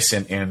breast and rice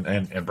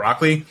and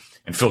broccoli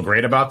and feel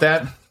great about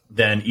that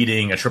than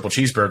eating a triple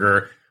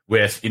cheeseburger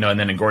with, you know, and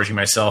then engorging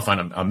myself on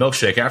a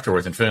milkshake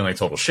afterwards and feeling like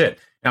total shit.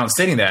 Now, in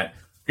stating that,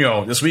 you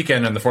know, this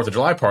weekend on the 4th of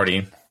July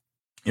party,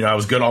 you know, I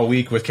was good all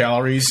week with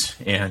calories,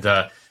 and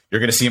you're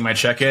going to see my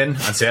check-in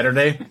on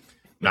Saturday. I'm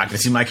not going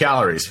to see my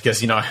calories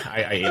because, you know,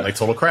 I ate like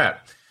total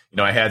crap. You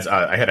know, I had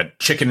a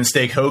chicken and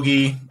steak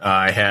hoagie.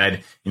 I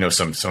had, you know,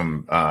 some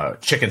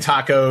chicken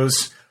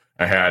tacos.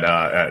 I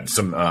had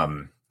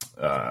some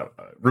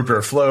root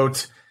beer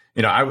float.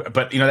 You know,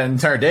 but you know, that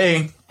entire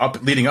day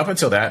leading up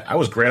until that, I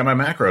was great on my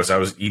macros. I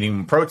was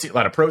eating protein, a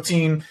lot of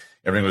protein.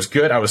 Everything was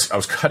good. I was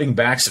cutting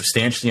back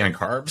substantially on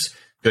carbs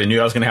because I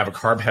knew I was going to have a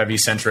carb heavy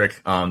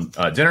centric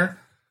dinner.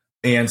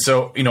 And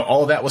so, you know,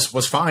 all of that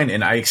was fine.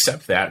 And I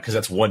accept that because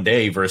that's one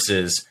day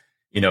versus,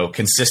 you know,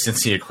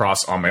 consistency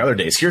across all my other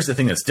days. Here's the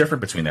thing that's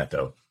different between that,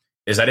 though,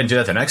 is I didn't do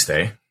that the next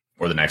day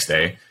or the next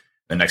day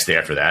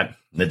after that,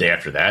 the day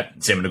after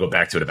that. Say I'm going to go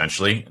back to it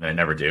eventually, and I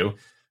never do.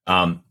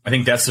 I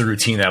think that's the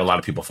routine that a lot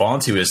of people fall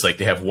into is like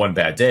they have one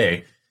bad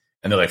day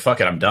and they're like, fuck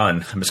it, I'm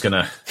done.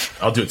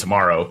 I'll do it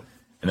tomorrow.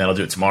 And then I'll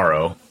do it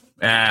tomorrow.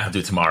 I'll do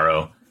it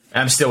tomorrow.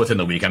 I'm still within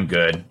the week. I'm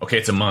good. Okay,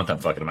 it's a month. I'm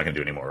not going to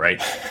do it anymore,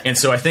 right? And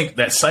so I think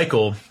that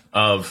cycle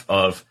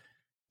of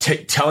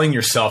telling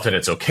yourself that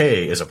it's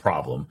okay is a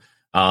problem.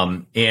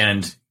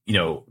 And, you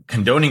know,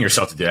 condoning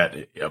yourself to do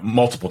that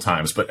multiple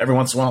times. But every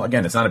once in a while,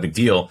 again, it's not a big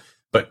deal.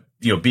 But,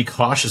 you know, be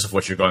cautious of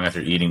what you're going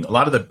after eating. A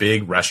lot of the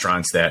big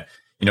restaurants that,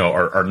 you know,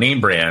 are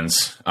name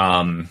brands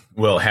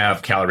will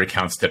have calorie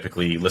counts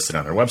typically listed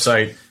on their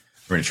website.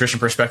 From a nutrition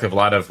perspective, a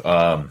lot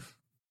of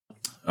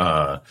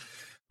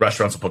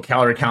restaurants will put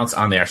calorie counts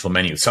on the actual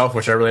menu itself,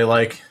 which I really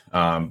like.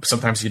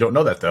 Sometimes you don't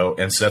know that, though.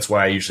 And so that's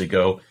why I usually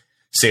go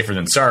safer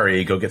than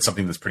sorry, go get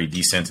something that's pretty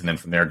decent, and then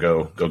from there,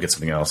 go get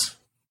something else.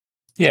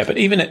 Yeah, but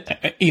even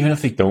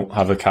if they don't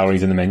have the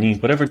calories in the menu,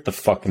 whatever the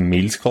fucking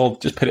meal's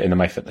called, just put it into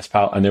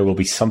MyFitnessPal, and there will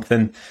be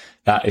something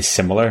that is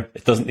similar.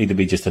 It doesn't need to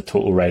be just a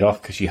total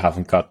write-off because you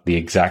haven't got the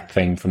exact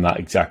thing from that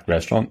exact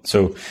restaurant.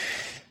 So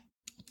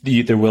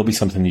there will be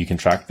something you can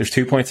track. There's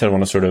 2 points that I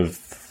want to sort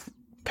of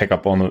pick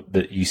up on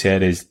that you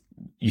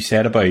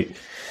said about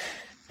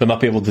they'll not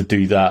be able to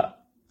do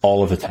that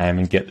all of the time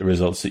and get the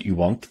results that you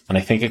want. And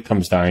I think it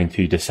comes down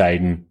to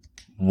deciding,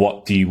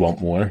 what do you want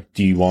more?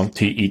 Do you want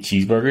to eat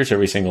cheeseburgers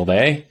every single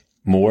day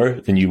more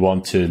than you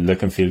want to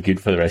look and feel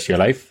good for the rest of your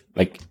life?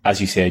 Like, as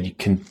you said, you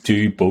can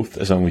do both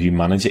as long as you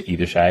manage it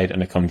either side.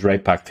 And it comes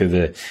right back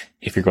to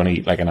if you're going to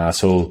eat like an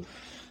asshole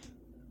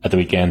at the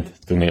weekend,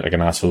 don't eat like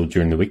an asshole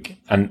during the week.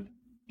 And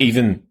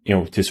even, you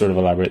know, to sort of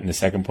elaborate in the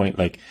second point,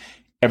 like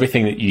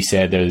everything that you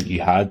said there, that you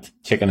had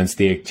chicken and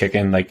steak,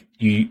 like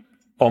you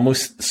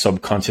almost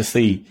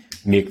subconsciously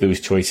make those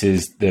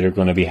choices that are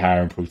going to be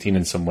higher in protein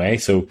in some way.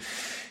 So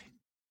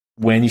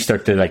when you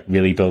start to like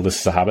really build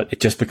this as a habit, it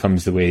just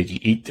becomes the way that you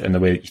eat and the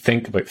way that you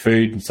think about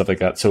food and stuff like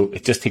that. So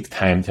it just takes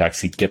time to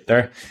actually get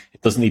there.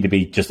 It doesn't need to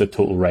be just a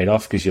total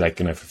write-off because you like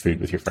going out for food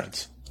with your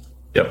friends.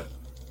 Yep.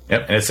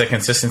 And it's that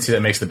consistency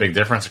that makes the big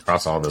difference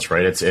across all of this,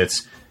 right?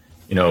 It's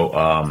you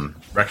know,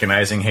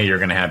 recognizing, hey, you're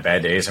going to have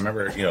bad days. I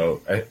remember, you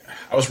know,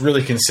 I was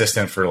really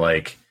consistent for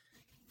like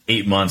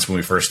 8 months when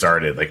we first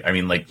started. Like, I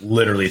mean, like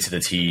literally to the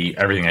T,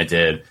 everything I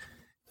did.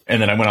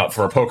 And then I went out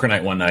for a poker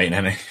night one night,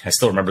 and I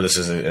still remember this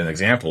as an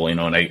example, you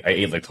know, and I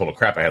ate like total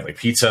crap. I had like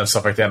pizza and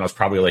stuff like that, and I was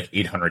probably like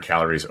 800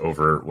 calories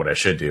over what I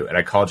should do. And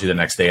I called you the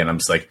next day, and I'm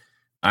just like,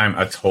 I'm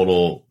a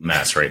total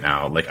mess right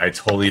now. Like, I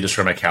totally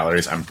destroyed my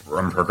calories. I'm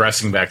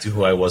progressing back to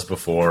who I was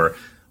before.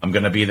 I'm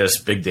going to be this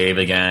big Dave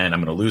again. I'm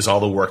going to lose all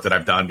the work that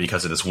I've done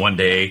because of this one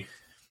day.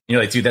 You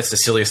know, like, dude, that's the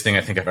silliest thing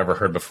I think I've ever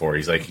heard before.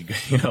 He's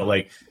like, you know,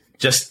 like,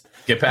 just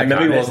get back on it.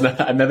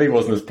 I never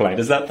wasn't as polite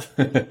as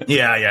that.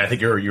 Yeah. I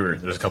think you were.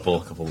 There's a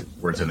couple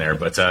words in there,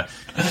 but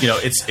you know,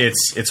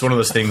 it's one of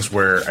those things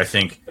where I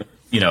think,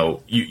 you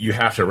know, you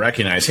have to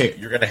recognize, hey,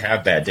 you're going to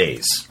have bad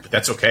days, but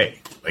that's okay.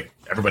 Like,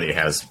 everybody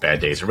has bad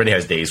days. Everybody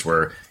has days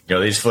where, you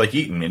know, they just feel like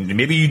eating, and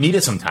maybe you need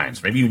it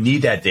sometimes. Maybe you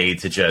need that day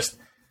to just,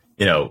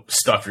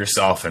 stuff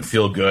yourself and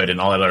feel good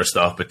and all that other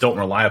stuff, but don't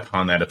rely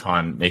upon that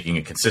upon making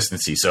a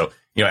consistency. So,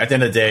 at the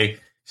end of the day,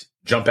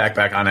 jump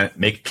back on it,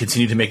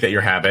 continue to make that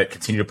your habit,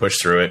 continue to push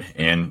through it,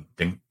 and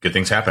then good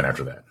things happen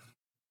after that.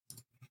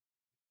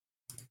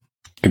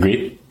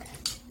 Agreed.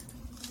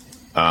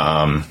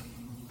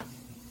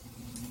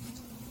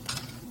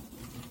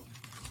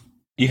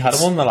 You had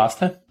one the last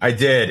time? I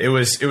did. It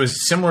was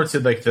similar to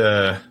like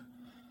it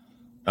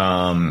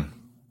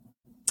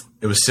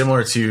was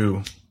similar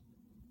to,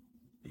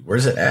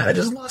 where's it at? I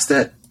just lost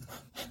it.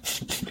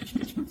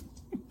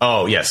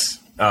 Oh, yes.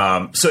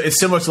 So it's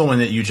similar to the one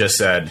that you just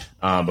said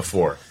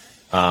before.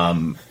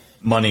 Was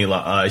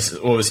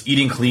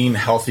eating clean,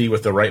 healthy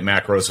with the right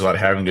macros without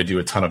having to do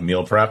a ton of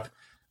meal prep.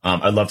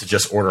 I'd love to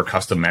just order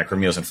custom macro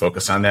meals and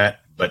focus on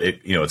that, but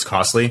it's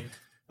costly.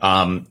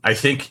 I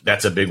think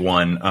that's a big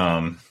one.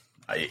 I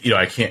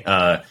can't,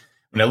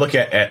 when I look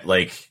at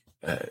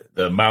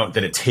the amount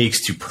that it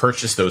takes to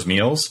purchase those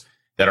meals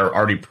that are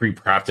already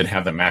pre-prepped and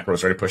have the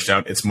macros already pushed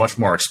out, it's much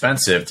more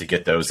expensive to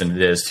get those than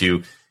it is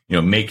to,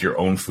 make your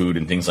own food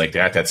and things like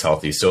that. That's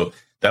healthy. So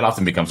that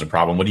often becomes a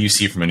problem. What do you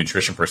see from a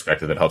nutrition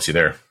perspective that helps you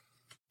there?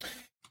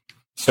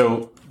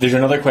 So there's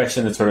another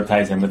question that sort of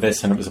ties in with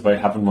this, and it was about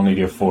having money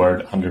to afford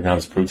 100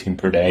 grams of protein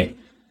per day.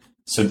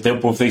 So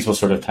both these will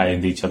sort of tie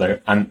into each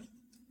other. And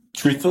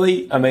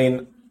truthfully, I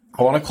want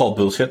to call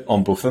bullshit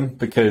on both of them,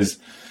 because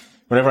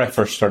whenever I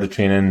first started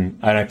training,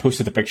 and I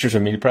posted the pictures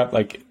of meal prep,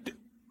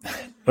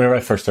 whenever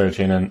I first started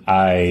training,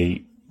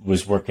 I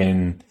was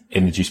working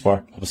in the juice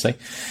bar, obviously.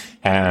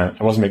 I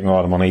wasn't making a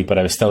lot of money, but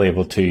I was still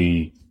able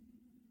to,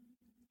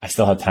 I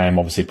still had time,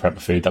 obviously, to prep my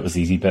food. That was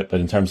the easy bit. But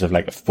in terms of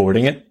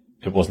affording it,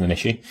 it wasn't an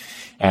issue.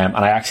 And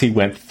I actually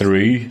went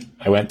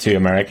to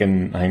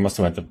American, I must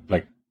have went to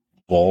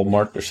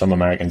Walmart or some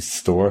American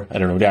store, I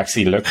don't know, to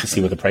actually look to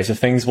see what the price of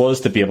things was,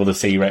 to be able to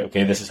see, right,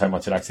 okay, this is how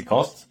much it actually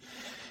costs.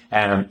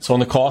 So on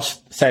the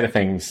cost side of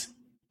things,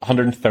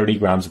 130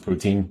 grams of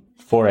protein,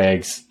 4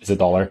 eggs is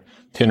 $1,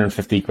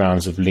 250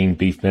 grams of lean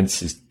beef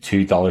mince is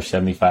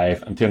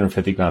 $2.75, and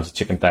 250 grams of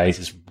chicken thighs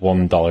is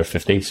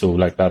 $1.50. So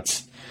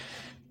that's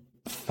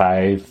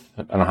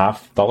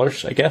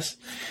 $5.50, I guess.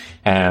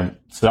 So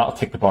that'll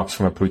tick the box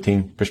from a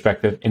protein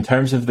perspective. In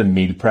terms of the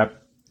meal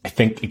prep, I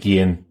think,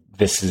 again,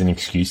 this is an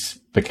excuse,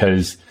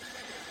 because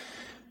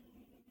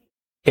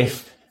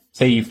if,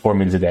 say, you eat 4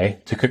 meals a day,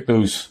 to cook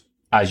those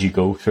as you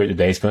go throughout the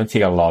day, it's going to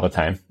take a lot of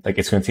time.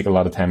 It's going to take a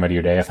lot of time out of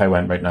your day. If I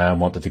went right now and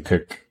wanted to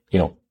cook,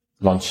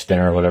 lunch,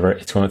 dinner, or whatever,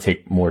 it's going to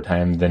take more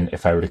time than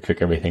if I were to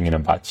cook everything in a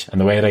batch.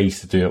 And the way that I used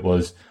to do it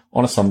was,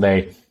 on a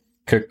Sunday,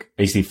 I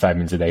used to eat 5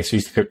 meals a day. So I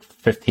used to cook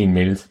 15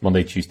 meals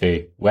Monday,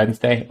 Tuesday,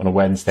 Wednesday. On a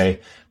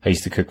Wednesday, I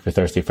used to cook for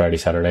Thursday, Friday,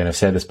 Saturday. And I've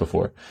said this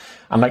before.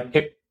 And I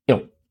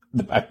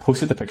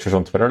posted the pictures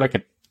on Twitter.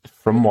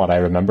 From what I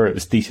remember, it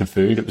was decent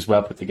food. It was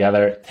well put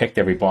together. It ticked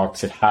every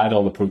box. It had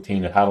all the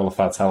protein. It had all the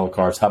fats, had all the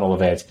carbs, had all the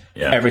veg.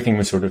 Yeah. Everything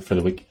was sorted for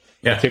the week.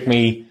 Yeah. It took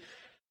me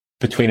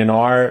between an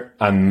hour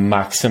and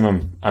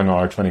maximum an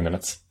hour, 20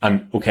 minutes.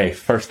 And okay,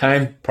 first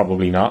time,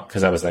 probably not,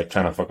 because I was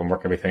trying to fucking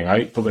work everything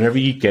out. But whenever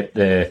you get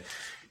the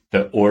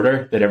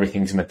order that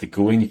everything's meant to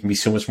go in, you can be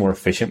so much more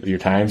efficient with your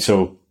time.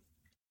 So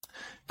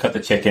cut the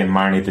chicken,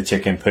 marinate the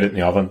chicken, put it in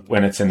the oven.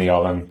 When it's in the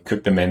oven,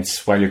 cook the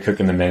mince. While you're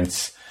cooking the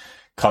mince,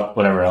 cut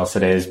whatever else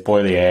it is,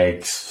 boil the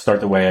eggs,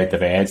 start to weigh out the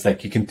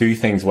veg. You can do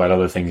things while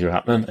other things are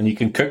happening, and you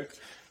can cook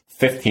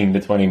 15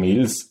 to 20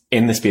 meals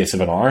in the space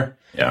of an hour.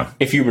 Yeah.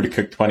 If you were to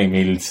cook 20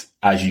 meals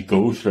as you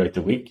go throughout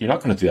the week, you're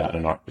not going to do that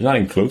in an hour. You're not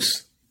even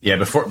close. Yeah,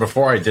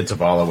 before I did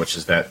Tovala, which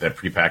is that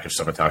prepackaged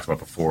stuff I talked about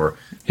before,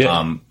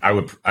 yeah.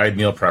 I'd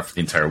meal prep for the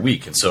entire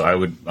week, and so I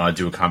would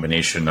do a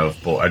combination of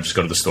both. I'd just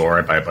go to the store,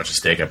 I'd buy a bunch of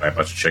steak, I'd buy a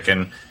bunch of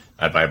chicken,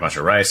 I'd buy a bunch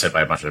of rice, I'd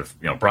buy a bunch of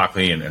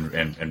broccoli and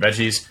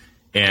veggies,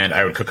 and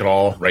I would cook it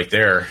all right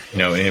there.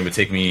 And it would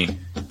take me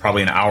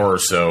probably an hour or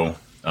so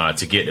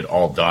to get it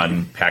all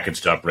done,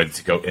 packaged up, ready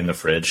to go in the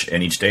fridge.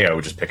 And each day I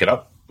would just pick it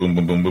up, boom,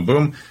 boom, boom, boom,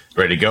 boom,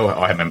 ready to go.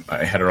 I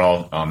had it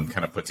all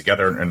kind of put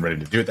together and ready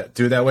to do it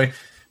that way.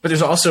 But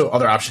there's also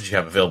other options you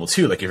have available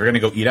too. If you're going to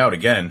go eat out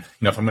again,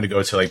 if I'm going to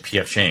go to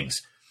P.F.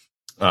 Chang's,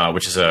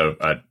 which is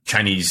a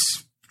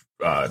Chinese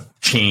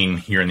chain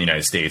here in the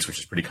United States, which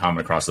is pretty common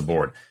across the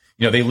board.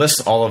 They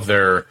list all of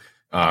their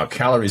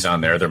calories on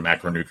there, their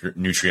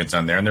macronutrients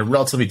on there, and they're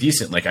relatively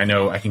decent. I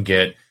know I can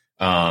get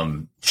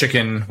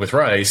chicken with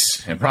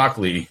rice and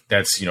broccoli.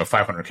 That's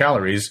 500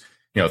 calories.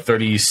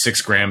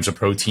 36 grams of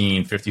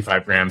protein,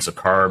 55 grams of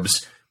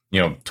carbs.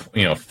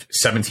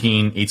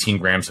 17, 18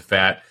 grams of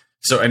fat.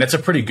 So, and it's a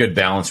pretty good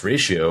balanced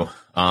ratio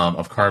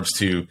of carbs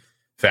to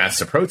fats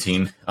to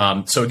protein.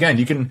 So again,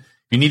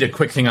 you need a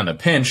quick thing on the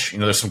pinch.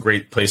 There's some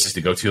great places to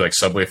go to, like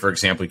Subway, for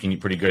example. You can eat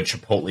pretty good.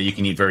 Chipotle, you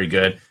can eat very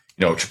good.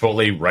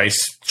 Chipotle,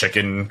 rice,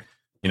 chicken,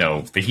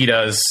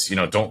 fajitas.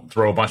 Don't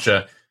throw a bunch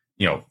of,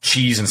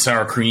 cheese and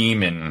sour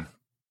cream and,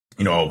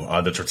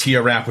 the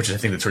tortilla wrap, which I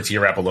think the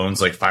tortilla wrap alone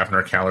is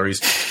 500 calories.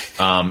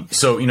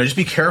 So, just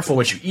be careful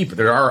what you eat. But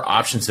there are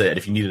options that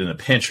if you need it in a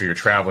pinch or you're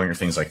traveling or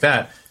things like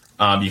that,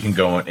 you can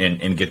go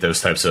and get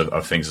those types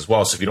of things as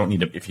well. So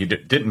if you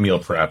didn't meal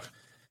prep,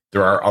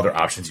 there are other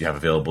options you have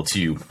available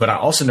to you. But I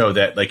also know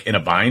that, like, in a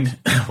bind,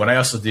 what I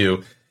also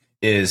do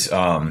is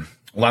a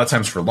lot of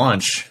times for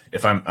lunch,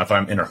 if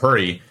I'm in a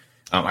hurry,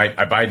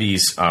 I buy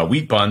these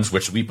wheat buns,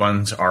 which wheat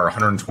buns are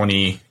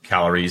 120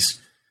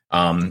 calories,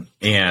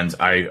 and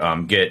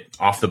I get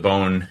off the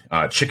bone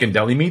chicken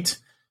deli meat,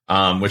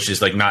 which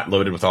is like not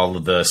loaded with all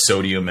of the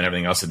sodium and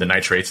everything else, the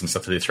nitrates and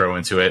stuff that they throw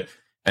into it.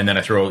 And then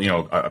I throw,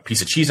 a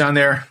piece of cheese on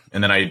there,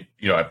 and then I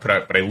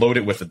load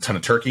it with a ton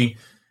of turkey.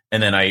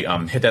 And then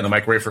I hit that in the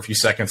microwave for a few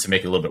seconds to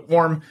make it a little bit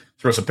warm,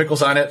 throw some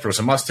pickles on it, throw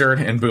some mustard,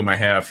 and boom, I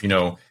have,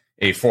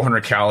 a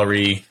 400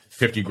 calorie,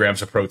 50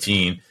 grams of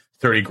protein,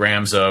 30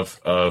 grams of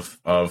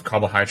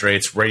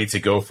carbohydrates ready to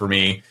go for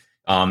me.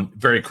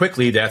 Very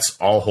quickly, that's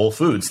all whole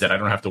foods that I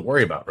don't have to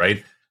worry about,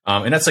 right?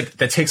 And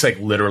that takes like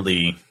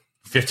literally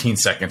 15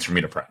 seconds for me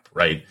to prep,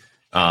 right?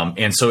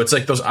 And so it's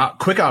like those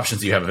quick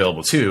options that you have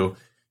available too.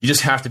 You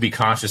just have to be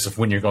conscious of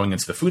when you're going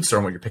into the food store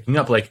and what you're picking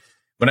up. Like,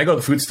 when I go to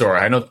the food store,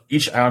 I know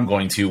each aisle I'm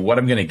going to, what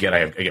I'm going to get.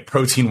 I get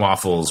protein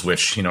waffles,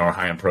 which, are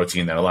high in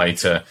protein that allow you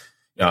to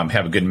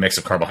have a good mix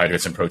of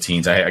carbohydrates and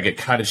proteins. I get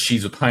cottage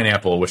cheese with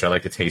pineapple, which I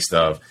like the taste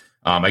of.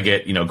 I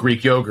get,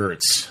 Greek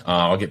yogurts.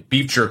 I'll get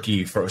beef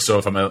jerky. So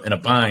if I'm in a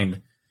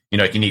bind,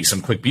 I can eat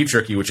some quick beef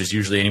jerky, which is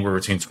usually anywhere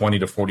between 20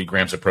 to 40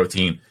 grams of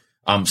protein.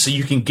 So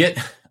you can get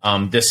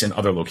this in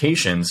other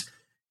locations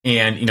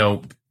and,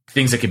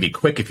 things that can be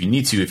quick if you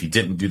need to, if you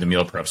didn't do the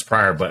meal preps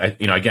prior. But,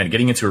 again,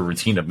 getting into a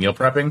routine of meal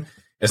prepping,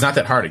 it's not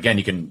that hard. Again,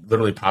 you can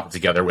literally pop it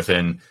together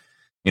within,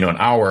 an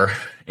hour,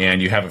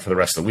 and you have it for the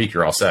rest of the week.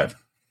 You're all set.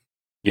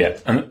 Yeah,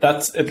 and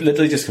it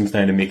literally just comes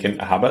down to making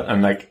a habit.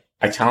 And like,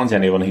 I challenge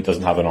anyone who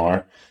doesn't have an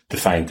hour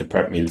to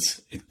prep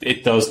meals.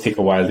 It does take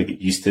a while to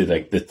get used to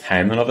like the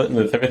timing of it and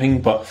with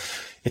everything, but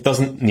it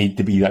doesn't need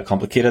to be that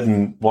complicated.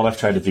 And what I've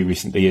tried to do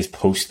recently is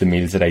post the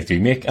meals that I do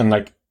make. And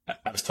like,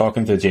 I was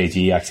talking to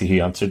JG actually,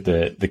 who answered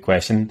the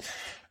question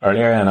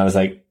earlier, and I was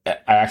like,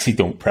 I actually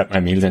don't prep my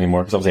meals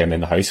anymore because obviously I'm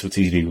in the house, so it's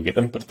easy to go get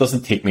them, but it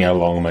doesn't take me a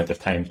long amount of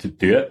time to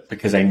do it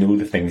because I know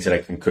the things that I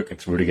can cook and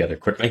throw together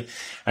quickly.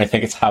 And I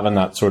think it's having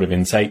that sort of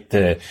insight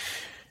to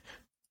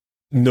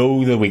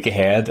know the week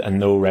ahead and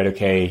know, right,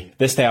 okay,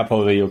 this day I'll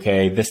probably be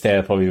okay, this day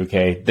I'll probably be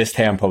okay, this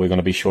day I'm probably going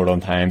to be short on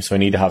time, so I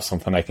need to have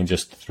something I can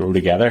just throw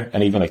together.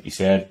 And even like you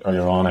said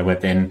earlier on, I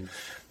went in,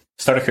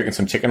 started cooking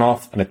some chicken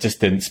off, and it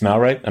just didn't smell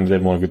right, and I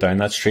didn't want to go down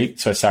that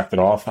street, so I sacked it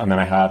off. And then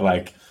I had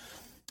like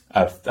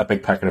a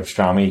big packet of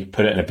pastrami,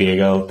 put it in a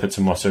bagel, put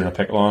some mustard and a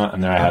pickle on it,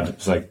 and there I had, it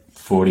was like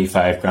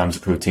 45 grams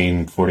of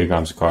protein, 40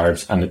 grams of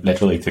carbs, and it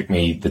literally took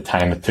me the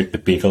time it took the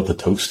bagel to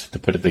toast to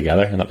put it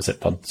together, and that was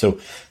it done. So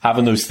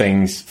having those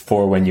things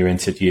for when you're in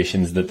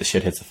situations that the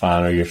shit hits the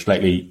fan or you're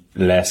slightly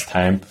less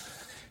time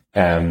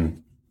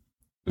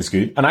was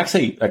good. And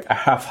actually, like, I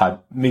have had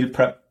meal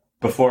prep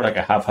before, like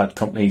I have had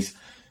companies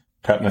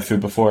prep my food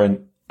before,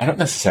 and I don't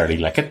necessarily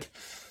like it.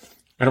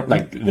 I don't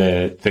like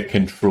the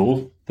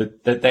control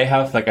that they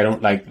have. Like, I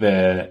don't like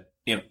I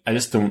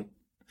just don't.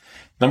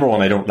 Number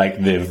one, I don't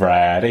like the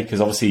variety, because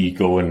obviously you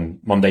go and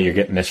Monday you're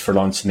getting this for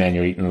lunch, and then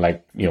you're eating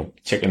like,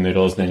 chicken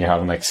noodles, and then you're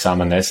having like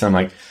salmon this, and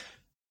I'm like,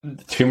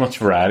 too much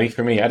variety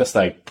for me. I just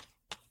like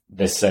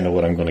this, I know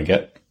what I'm going to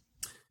get.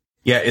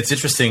 Yeah, it's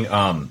interesting.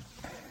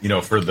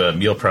 For the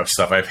meal prep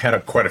stuff, I've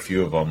had quite a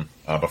few of them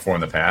before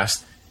in the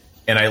past.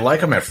 And I like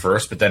them at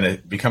first, but then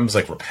it becomes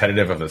like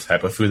repetitive of the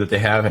type of food that they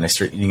have, and I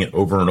start eating it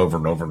over and over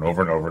and over and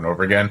over and over and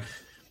over again.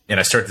 And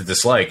I start to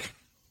dislike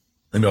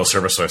the meal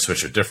service, so I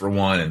switch to a different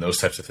one and those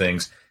types of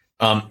things.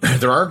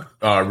 There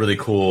are really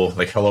cool,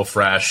 like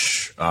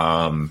HelloFresh,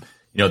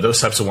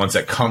 those types of ones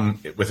that come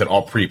with it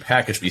all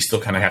pre-packaged, but you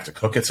still kind of have to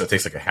cook it, so it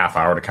takes like a half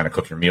hour to kind of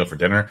cook your meal for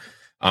dinner.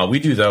 We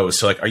do those.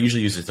 So like I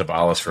usually use the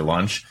tamales for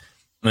lunch,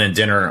 and then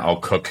dinner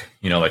I'll cook,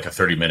 like a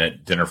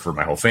 30-minute dinner for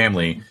my whole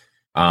family.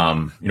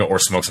 Or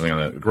smoke something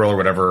on the grill or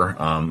whatever.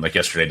 Like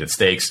yesterday I did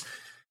steaks,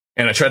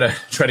 and I try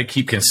to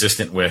keep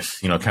consistent with,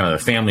 kind of the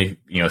family,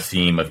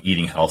 theme of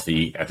eating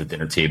healthy at the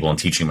dinner table and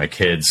teaching my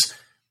kids,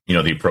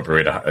 the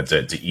appropriate way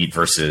to eat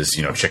versus,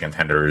 chicken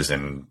tenders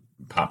and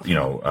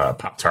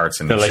Pop-Tarts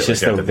and delicious.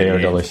 Shit like that. They are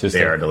delicious.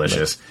 They are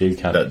delicious.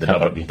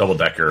 The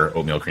double-decker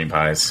oatmeal cream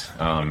pies.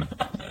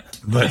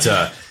 But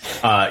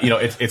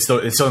it's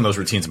still in those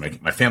routines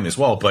of my family as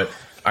well. But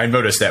I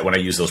noticed that when I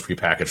use those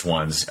prepackaged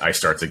ones, I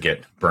start to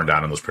get burned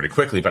out on those pretty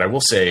quickly. But I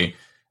will say,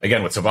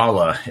 again, with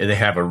Zavala, they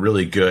have a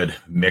really good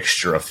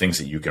mixture of things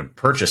that you can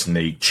purchase, and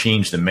they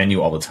change the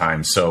menu all the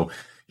time. So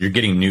you're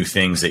getting new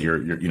things that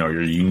you're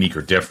unique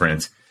or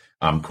different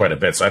quite a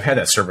bit. So I've had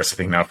that service, I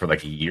think, now for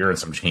like a year and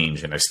some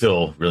change, and I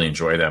still really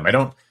enjoy them. I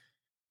don't,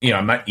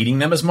 I'm not eating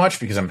them as much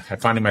because I'm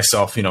finding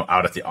myself,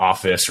 out at the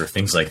office or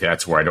things like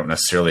that, to where I don't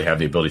necessarily have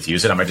the ability to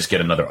use it. I might just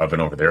get another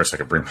oven over there so I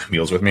can bring my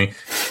meals with me,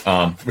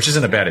 which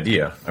isn't a bad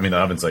idea. I mean, the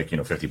oven's like,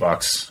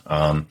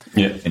 $50,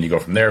 and you go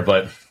from there.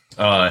 But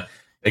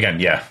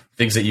again,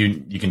 things that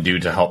you can do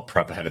to help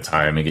prep ahead of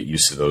time and get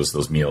used to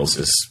those meals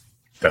is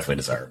definitely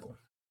desirable.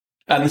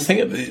 And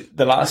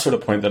the last sort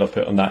of point that I'll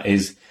put on that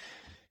is,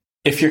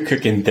 if you're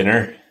cooking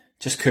dinner,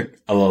 just cook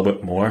a little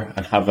bit more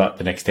and have that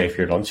the next day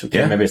for your lunch. Okay,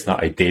 Yeah. maybe it's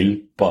not ideal,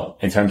 but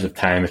in terms of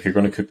time, if you're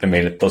going to cook the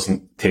meal, it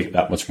doesn't take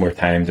that much more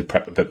time to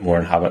prep a bit more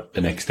and have it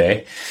the next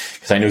day.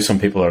 Because I know some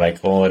people are like,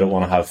 oh, I don't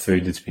want to have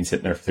food that's been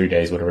sitting there for 3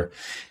 days, whatever.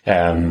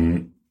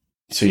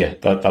 So yeah,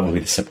 that would be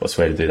the simplest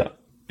way to do that.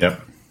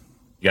 Yep.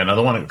 You got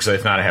another one? Because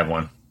if not, I have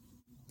one.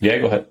 Yeah,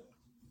 go ahead.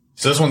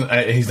 So this one,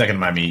 he's not going to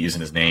mind me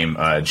using his name.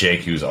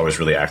 Jake, who's always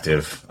really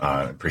active.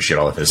 Appreciate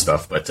all of his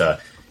stuff.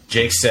 But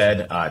Jake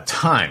said,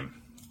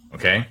 time.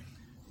 Okay.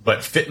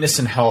 But fitness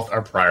and health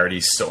are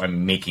priorities, so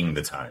I'm making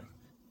the time.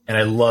 And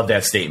I love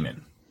that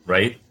statement,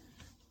 right?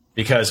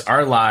 Because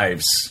our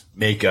lives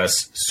make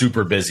us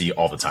super busy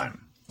all the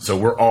time. So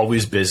we're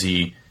always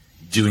busy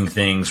doing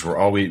things.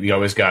 We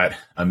always got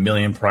a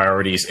million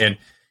priorities. And,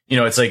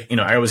 it's like,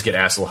 I always get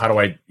asked, well, how do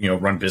I,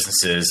 run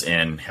businesses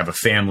and have a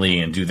family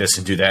and do this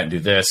and do that and do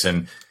this?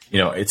 And,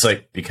 it's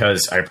like,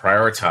 because I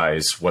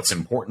prioritize what's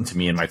important to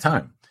me in my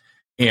time.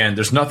 And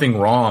there's nothing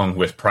wrong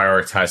with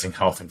prioritizing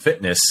health and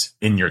fitness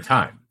in your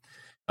time.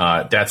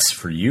 That's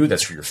for you.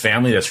 That's for your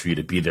family. That's for you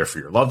to be there for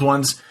your loved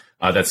ones.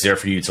 That's there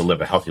for you to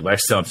live a healthy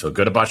lifestyle and feel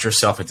good about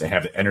yourself and to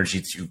have the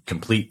energy to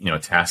complete,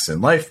 tasks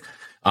in life.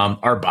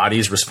 Our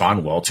bodies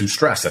respond well to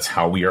stress. That's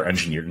how we are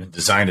engineered and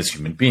designed as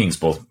human beings,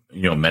 both,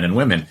 men and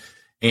women.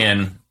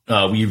 And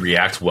we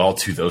react well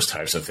to those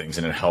types of things.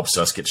 And it helps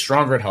us get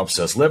stronger. It helps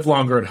us live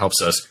longer. It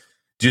helps us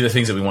do the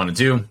things that we want to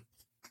do.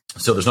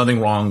 So there's nothing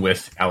wrong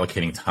with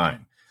allocating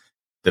time.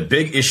 The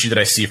big issue that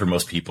I see for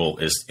most people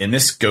is, and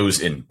this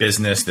goes in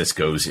business, this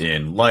goes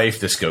in life,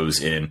 this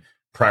goes in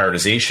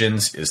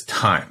prioritizations, is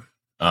time,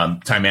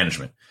 time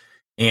management.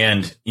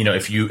 And,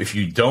 if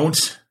you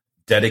don't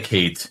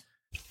dedicate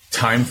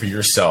time for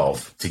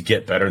yourself to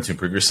get better and to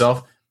improve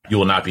yourself, you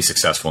will not be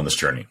successful in this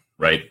journey,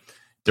 right?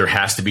 There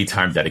has to be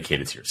time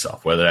dedicated to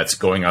yourself, whether that's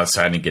going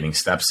outside and getting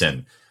steps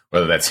in,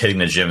 whether that's hitting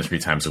the gym 3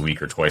 times a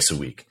week or twice a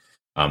week,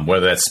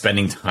 whether that's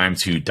spending time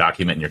to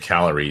document your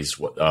calories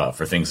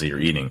for things that you're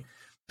eating.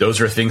 Those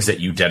are things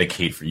that you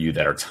dedicate for you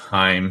that are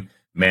time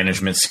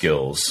management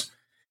skills.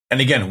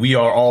 And again, we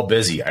are all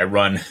busy. I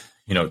run,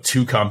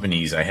 2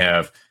 companies. I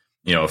have,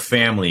 a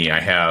family. I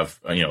have,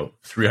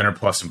 300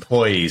 plus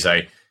employees.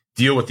 I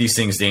deal with these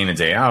things day in and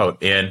day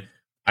out. And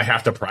I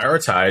have to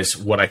prioritize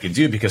what I can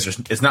do because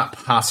it's not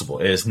possible.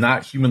 It is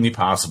not humanly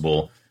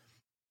possible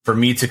for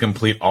me to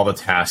complete all the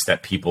tasks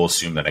that people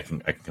assume that I can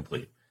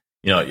complete.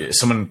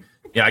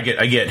 I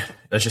get,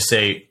 let's just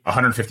say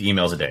 150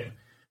 emails a day.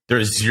 There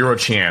is zero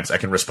chance I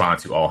can respond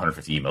to all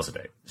 150 emails a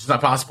day. It's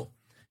not possible,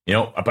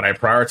 but I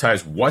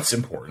prioritize what's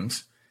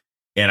important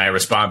and I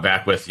respond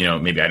back with,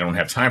 maybe I don't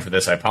have time for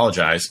this. I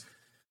apologize,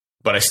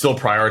 but I still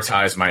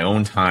prioritize my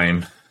own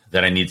time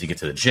that I need to get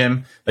to the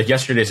gym. Like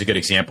yesterday is a good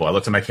example. I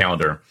looked at my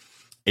calendar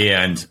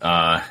and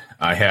I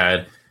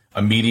had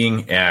a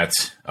meeting at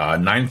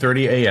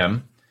 9:30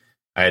 a.m.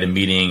 I had a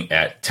meeting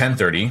at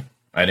 10:30.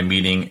 I had a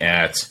meeting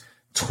at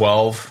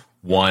 12,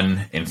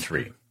 1, and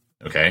 3.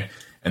 Okay.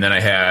 And then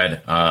I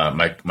had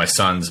my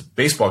son's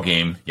baseball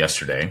game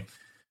yesterday.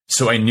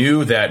 So I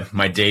knew that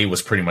my day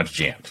was pretty much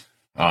jammed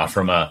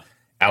from a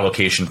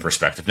allocation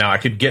perspective. Now I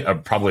could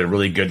get probably a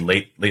really good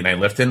late night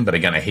lift in, but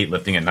again, I hate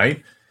lifting at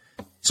night.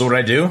 So what did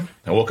I do?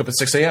 I woke up at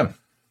 6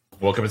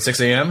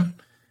 a.m.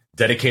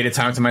 Dedicated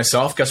time to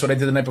myself. Guess what I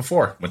did the night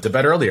before? Went to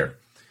bed earlier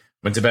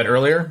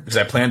because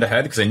I planned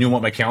ahead because I knew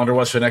what my calendar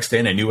was for the next day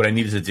and I knew what I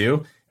needed to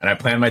do. And I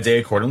planned my day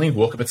accordingly.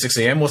 Woke up at 6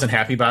 a.m. Wasn't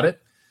happy about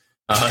it.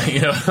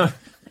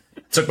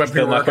 Took my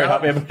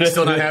pre-workout.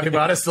 Still not happy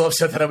about it. Still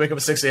upset that I wake up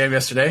at 6 a.m.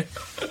 yesterday.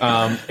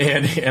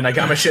 And I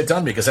got my shit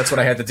done because that's what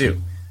I had to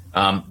do.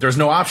 There's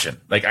no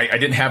option. Like I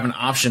didn't have an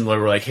option where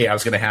we're like, hey, I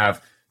was going to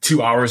have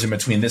 2 hours in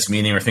between this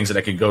meeting or things that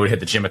I could go hit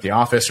the gym at the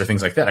office or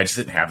things like that. I just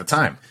didn't have the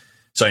time.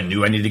 So I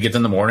knew I needed to get done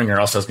in the morning or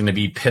else I was going to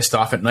be pissed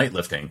off at night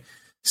lifting.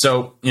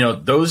 So,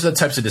 those are the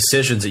types of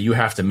decisions that you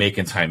have to make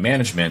in time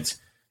management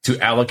to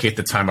allocate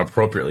the time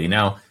appropriately.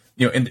 Now,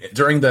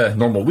 during the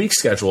normal week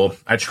schedule,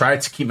 I try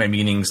to keep my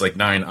meetings like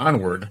 9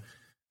 onward,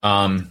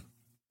 9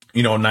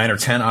 or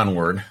 10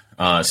 onward,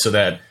 so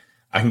that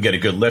I can get a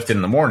good lift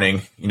in the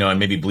morning, and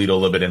maybe bleed a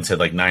little bit into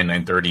like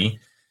 9:30,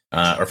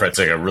 or if it's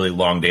like a really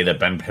long day that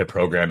Ben had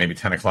programmed, maybe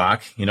 10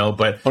 o'clock,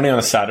 but only on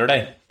a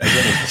Saturday.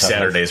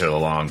 Saturdays are the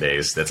long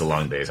days. That's the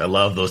long days. I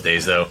love those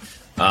days though.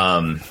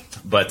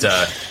 But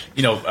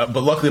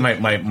luckily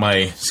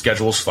my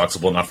schedule is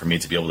flexible enough for me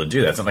to be able to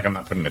do that. It's not like I'm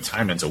not putting the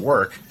time into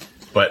work,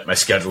 but my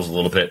schedule is a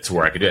little bit to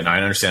where I could do it. And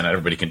I understand that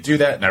everybody can do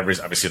that, and everybody's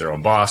obviously their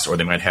own boss, or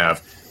they might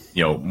have,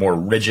 more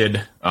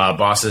rigid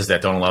bosses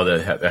that don't allow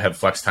that have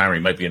flex time, or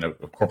you might be in a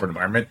corporate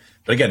environment.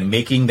 But again,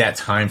 making that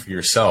time for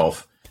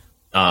yourself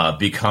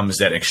becomes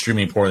that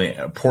extremely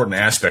important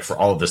aspect for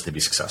all of this to be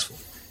successful.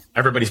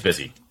 Everybody's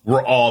busy.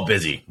 We're all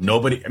busy.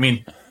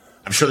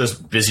 I'm sure there's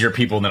busier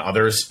people than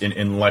others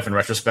in life in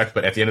retrospect,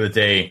 but at the end of the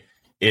day,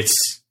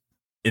 it's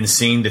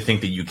insane to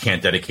think that you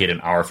can't dedicate an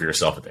hour for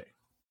yourself a day.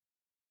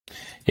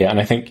 Yeah, and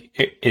I think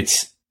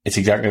it's it's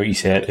exactly what you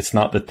said. It's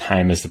not the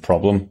time is the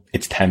problem.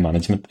 It's time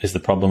management is the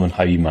problem and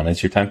how you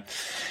manage your time.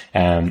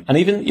 And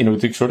even,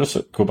 to sort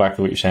of go back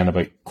to what you're saying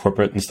about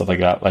corporate and stuff like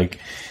that, like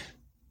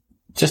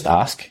just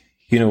ask,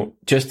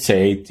 just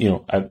say,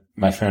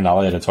 my friend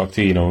Ali that I talked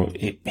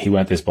to, he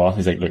went to his boss and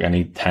he's like, look, I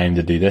need time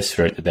to do this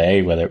throughout the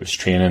day, whether it was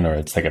training or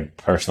it's like a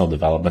personal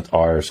development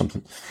hour or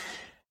something.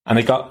 And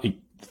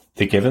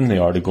they give him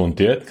the hour to go and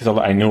do it, because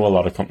I know a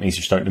lot of companies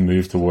are starting to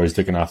move towards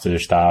looking after their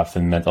staff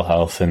and mental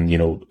health and,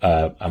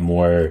 a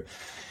more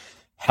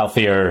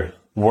healthier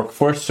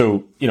workforce.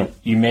 So,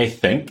 you may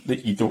think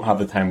that you don't have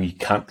the time, you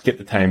can't get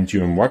the time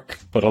during work,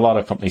 but a lot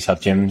of companies have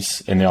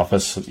gyms in the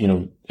office.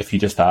 If you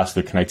just ask,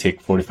 can I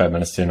take 45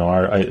 minutes to an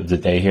hour out of the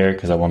day here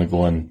because I want to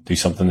go and do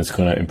something that's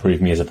going to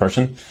improve me as a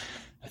person,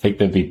 I think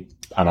they'd be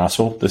an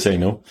asshole to say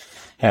no.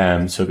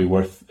 So it'd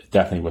be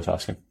definitely worth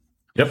asking.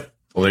 Yep.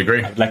 Well, I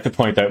agree. I'd like to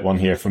point out one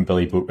here from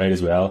Billy Boatwright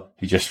as well,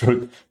 who just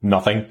wrote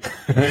nothing.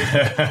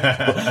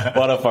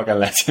 What a fucking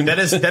legend. That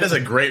is a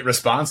great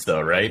response,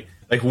 though, right?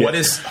 Like, what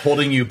is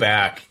holding you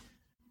back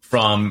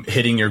from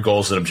hitting your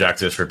goals and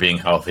objectives for being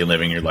healthy and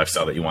living your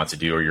lifestyle that you want to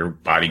do, or your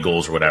body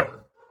goals or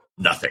whatever?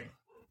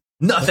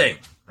 Nothing,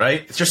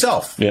 right? It's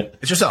yourself. Yeah.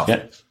 It's yourself.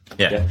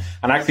 Yeah.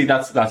 And actually,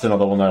 that's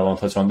another one that I want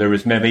to touch on. There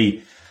was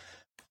maybe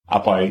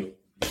about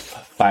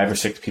 5 or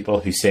 6 people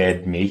who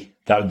said me,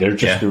 that their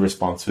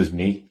response was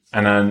me.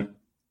 And then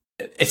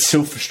it's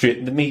so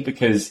frustrating to me,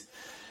 because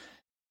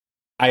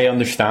I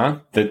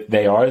understand that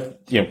they are,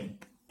 in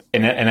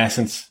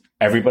essence,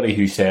 everybody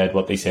who said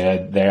what they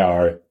said, they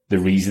are the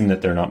reason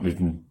that they're not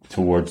moving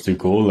towards their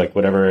goal. Like,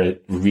 whatever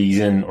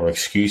reason or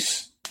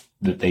excuse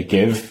that they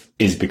give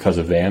is because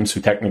of them.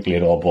 So technically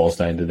it all boils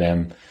down to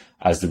them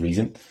as the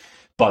reason.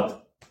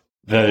 But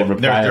there's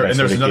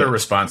another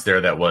response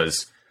there that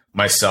was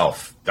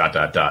myself, ...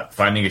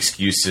 finding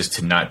excuses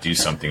to not do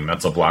something,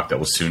 mental block that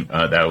will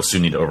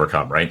soon need to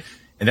overcome, right?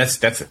 And that's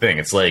the thing.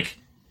 It's like,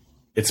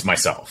 it's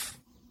myself, ...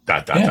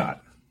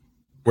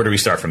 Where do we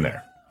start from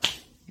there?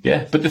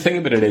 Yeah, but the thing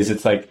about it is,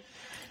 it's like,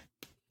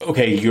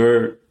 okay,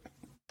 you're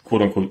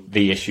quote unquote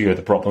the issue or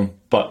the problem,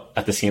 but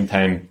at the same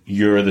time,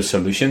 you're the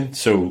solution.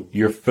 So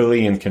you're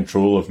fully in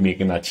control of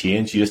making that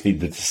change. You just need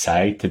to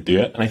decide to do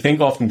it. And I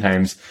think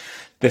oftentimes,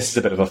 this is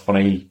a bit of a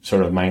funny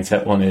sort of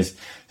mindset one, is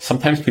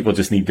sometimes people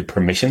just need the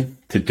permission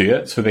to do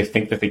it. So they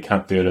think that they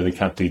can't do it or they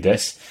can't do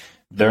this.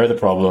 They're the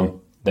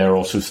problem. They're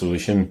also the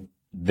solution.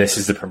 This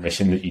is the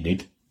permission that you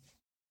need.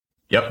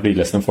 Yep. What are you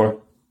listening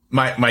for?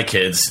 My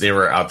kids, they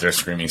were out there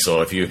screaming.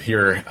 So if you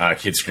hear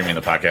kids screaming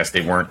in the podcast, they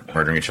weren't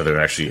murdering each other.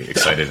 They're actually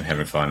excited and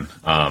having fun.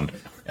 And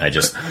I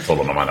just told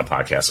them I'm on a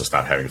podcast, so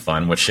stop having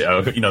fun, which,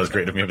 is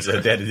great of me as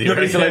a dad to do.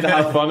 Nobody's allowed to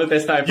have fun at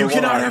this time. You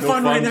cannot have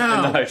fun right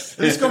now.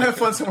 Let's go have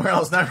fun somewhere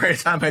else. Not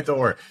right at my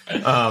door.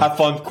 Have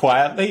fun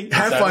quietly.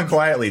 Have fun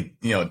quietly, ...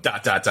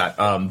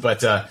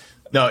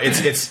 No,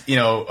 it's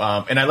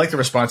and I like the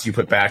response you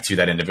put back to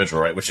that individual,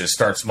 right? Which is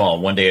start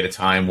small, one day at a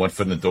time, one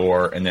foot in the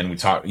door. And then we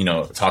talk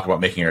about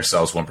making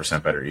ourselves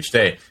 1% better each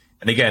day.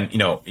 And again,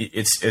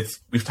 it's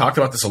we've talked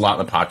about this a lot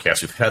in the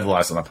podcast. We've had a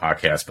lot on the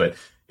podcast, but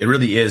it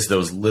really is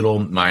those little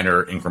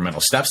minor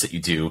incremental steps that you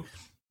do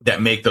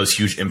that make those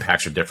huge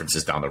impacts or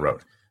differences down the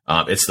road.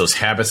 It's those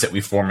habits that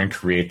we form and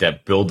create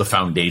that build the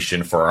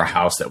foundation for our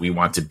house that we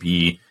want to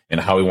be and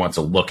how we want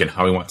to look and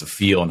how we want to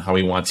feel and how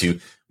we want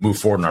to move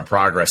forward in our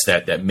progress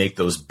that make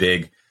those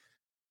big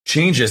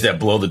changes that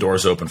blow the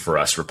doors open for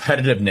us.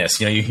 Repetitiveness,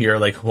 you hear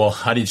like, well,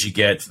 how did you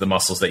get the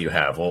muscles that you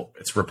have? Well,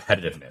 it's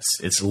repetitiveness.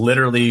 It's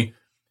literally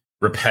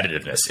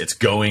repetitiveness. It's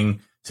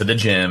going to the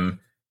gym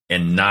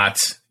and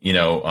not,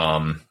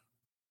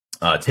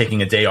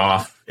 taking a day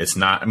off. It's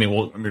not, let me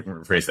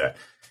rephrase that.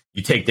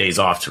 You take days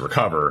off to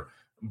recover,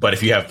 but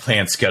if you have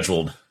planned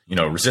scheduled,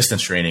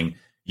 resistance training,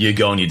 you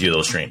go and you do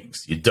those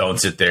trainings. You don't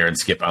sit there and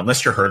skip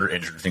unless you're hurt or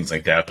injured or things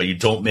like that, but you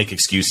don't make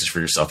excuses for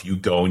yourself. You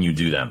go and you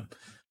do them.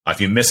 If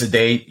you miss a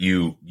day,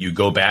 you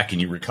go back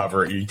and you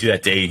recover. You do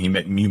that day and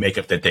you make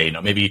up that day.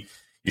 Now, maybe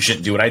you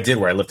shouldn't do what I did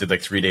where I lifted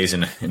like 3 days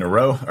in a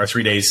row or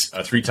 3 days,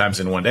 3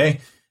 times in one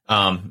day.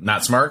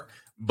 Not smart,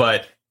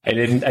 but I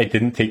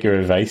didn't take your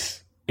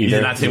advice either. You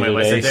did not take my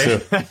advice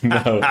that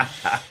day?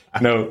 So,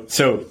 no.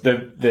 So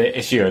the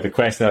issue or the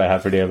question that I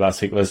had for Dave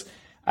last week was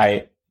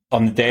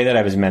on the day that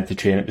I was meant to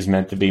train, it was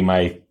meant to be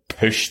my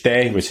push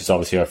day, which is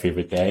obviously our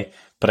favorite day,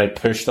 but I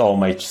pushed all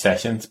my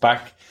sessions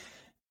back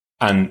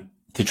and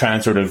to try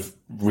and sort of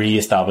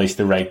reestablish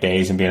the right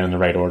days and being in the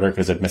right order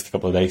because I'd missed a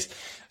couple of days.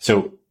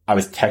 So I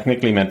was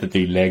technically meant to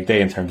do leg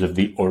day in terms of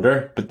the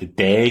order, but the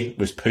day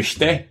was push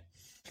day.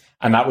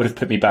 And that would have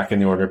put me back in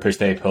the order, push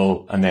day,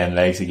 pull, and then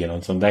legs again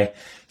on Sunday.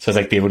 So I was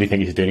like, Dave, what do you think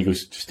you should do? And he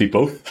goes, just do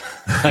both.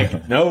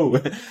 Like, no,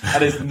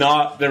 that is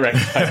not the right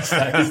advice.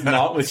 That is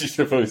not what you're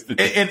supposed to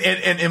do.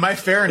 And in my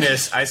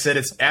fairness, I said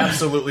it's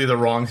absolutely the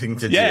wrong thing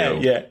to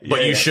do.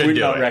 But you should do it. Would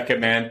not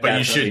recommend. But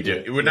you should do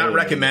it. It would not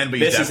recommend, but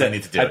you definitely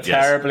need to do it. This is a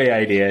terribly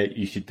idea.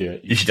 You should do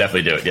it. You should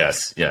definitely do it.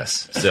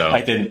 Yes. So I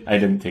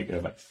didn't take your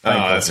advice. Oh,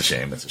 that's a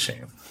shame.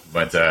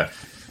 But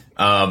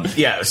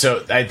Yeah,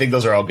 so I think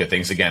those are all good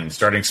things. Again,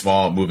 starting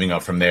small, moving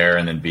up from there,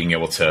 and then being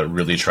able to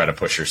really try to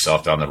push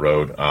yourself down the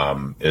road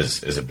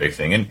is a big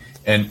thing.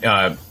 And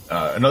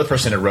another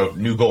person that wrote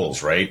new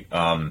goals, right?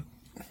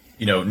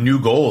 New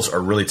goals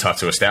are really tough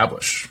to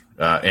establish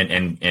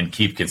and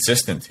keep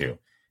consistent to.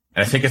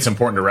 And I think it's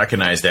important to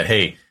recognize that,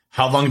 hey,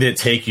 how long did it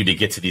take you to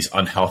get to these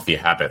unhealthy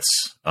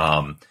habits,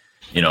 in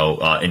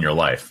your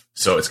life?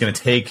 So it's going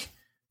to take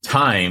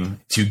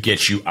time to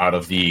get you out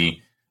of the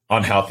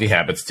unhealthy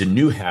habits to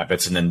new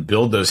habits, and then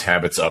build those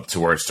habits up to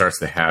where it starts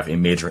to have a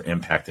major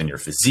impact in your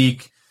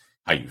physique,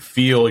 how you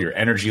feel, your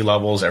energy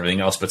levels,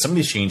 everything else. But some of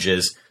these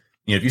changes,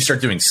 if you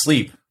start doing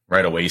sleep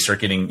right away, you start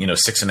getting,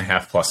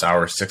 6.5+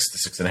 hours, 6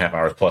 to 6.5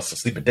 hours plus of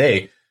sleep a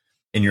day,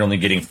 and you're only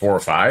getting 4 or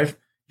 5,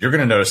 you're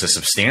going to notice a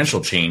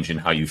substantial change in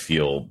how you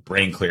feel,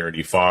 brain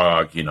clarity,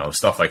 fog,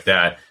 stuff like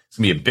that. It's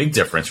going to be a big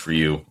difference for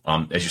you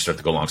as you start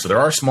to go along. So there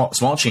are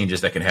small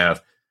changes that can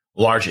have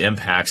large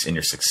impacts in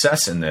your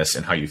success in this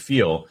and how you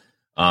feel.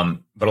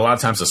 But a lot of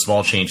times the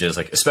small changes,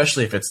 like,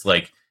 especially if it's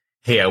like,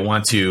 hey, I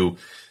want to,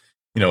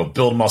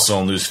 build muscle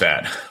and lose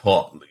fat.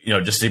 Well,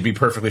 just to be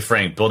perfectly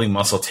frank, building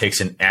muscle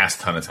takes an ass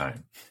ton of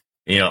time.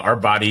 Our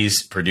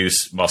bodies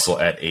produce muscle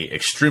at a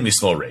extremely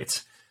slow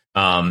rate.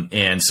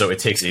 And so it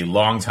takes a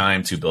long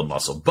time to build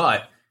muscle,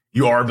 but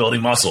you are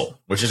building muscle,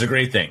 which is a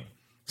great thing.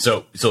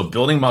 So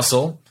building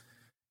muscle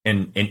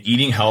and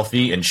eating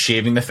healthy and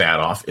shaving the fat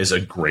off is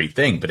a great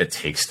thing, but it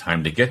takes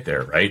time to get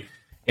there, right?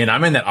 And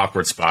I'm in that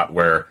awkward spot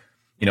where,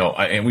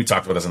 and we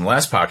talked about this in the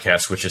last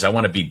podcast, which is I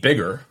want to be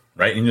bigger,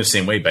 right? In the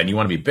same way, Ben, you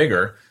want to be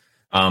bigger.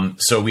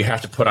 So we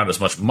have to put on as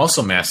much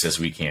muscle mass as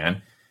we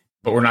can,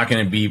 but we're not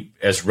going to be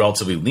as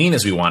relatively lean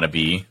as we want to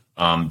be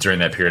during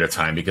that period of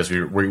time, because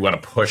we want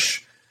to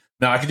push.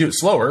 Now I could do it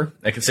slower.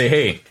 I could say,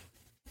 hey,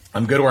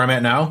 I'm good where I'm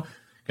at now.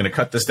 Going to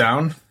cut this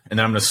down, and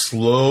then I'm going to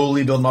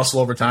slowly build muscle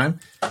over time.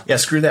 Yeah,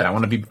 screw that. I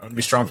want to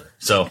be stronger.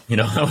 So,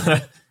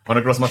 I want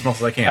to grow as much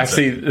muscle as I can.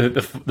 Actually, so.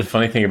 the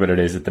funny thing about it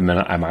is, at the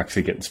minute, I'm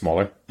actually getting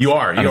smaller.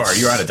 You're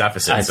at a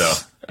deficit. So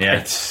yeah,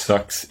 it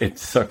sucks. It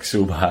sucks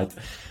so bad.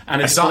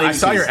 And I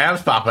saw your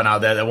abs popping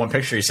out there. That one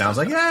picture you sounds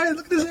like, yeah,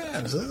 look at his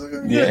abs.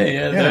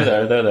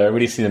 They're there. We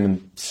do see them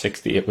in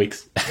 6 to 8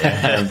 weeks.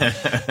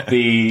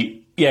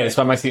 It's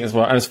by my seat as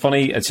well. And it's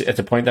funny, it's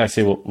a point that I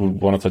say we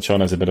want to touch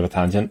on as a bit of a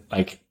tangent,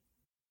 like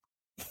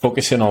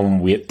focusing on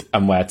weight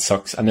and why it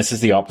sucks. And this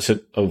is the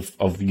opposite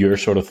of your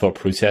sort of thought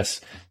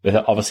process.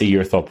 Obviously,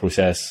 your thought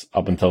process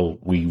up until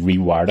we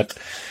rewired it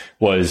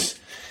was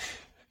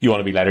you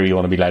want to be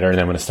lighter, and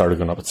then when it started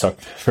going up, it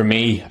sucked. For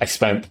me, I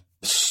spent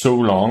so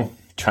long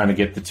trying to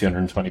get to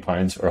 220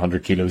 pounds or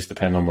 100 kilos,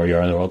 depending on where you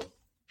are in the world.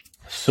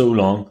 So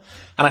long.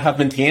 And I have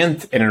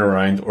maintained in and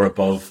around or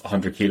above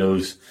 100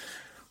 kilos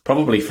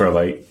probably for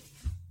about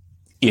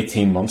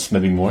 18 months,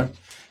 maybe more.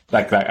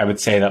 Like I would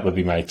say that would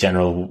be my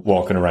general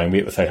walking around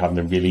weight without having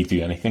to really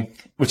do anything,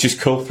 which is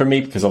cool for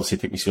me because obviously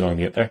it took me so long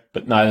to get there.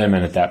 But now that I'm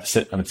in a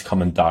deficit and it's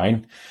coming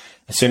down,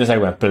 as soon as I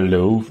went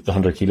below the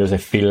 100 kilos, I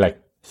feel like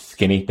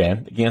skinny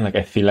Ben again. Like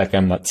I feel like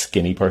I'm that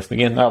skinny person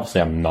again.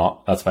 Obviously I'm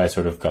not. That's why I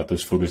sort of got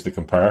those photos to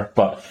compare.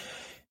 But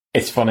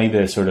it's funny,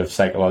 the sort of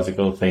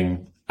psychological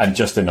thing and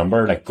just a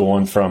number, like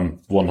going from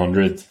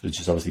 100,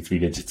 which is obviously 3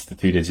 digits, to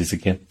 2 digits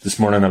again. This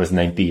morning I was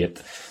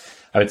 98.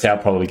 I would say I'll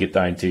probably get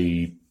down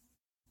to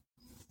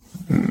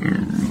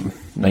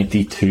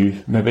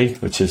 92 maybe,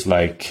 which is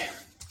like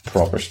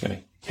proper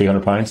skinny.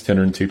 200 pounds,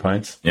 202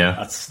 pounds. Yeah.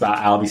 That's that.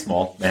 I'll be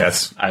small.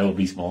 Yes. I will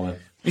be small then.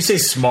 You say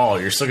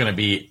small, you're still going to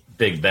be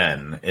Big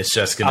Ben. It's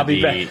just going to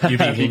be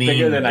you'll be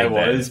bigger than I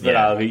was, but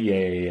I'll be,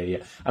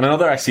 yeah. And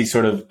another actually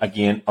sort of,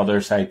 again,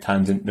 other side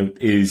tangent note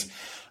is,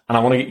 and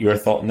I want to get your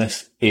thought on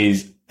this,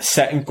 is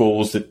setting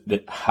goals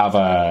that have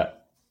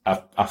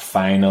a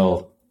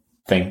final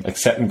thing, like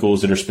setting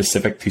goals that are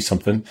specific to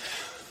something.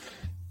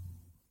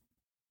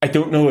 I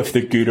don't know if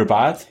they're good or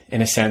bad,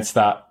 in a sense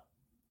that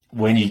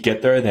when you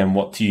get there, then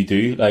what do you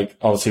do? Like,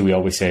 obviously we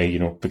always say,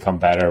 become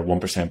better,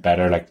 1%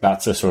 better. Like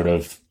that's a sort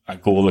of a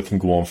goal that can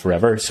go on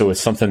forever. So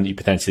it's something that you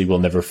potentially will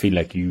never feel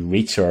like you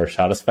reach or are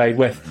satisfied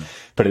with. Mm-hmm.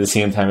 But at the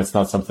same time, it's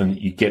not something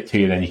that you get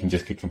to, and then you can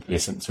just get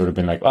complacent and sort of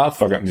been like, oh,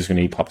 fuck it, I'm just going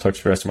to eat Pop-Tarts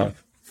for the rest of my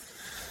life.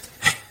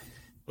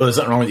 Well, there's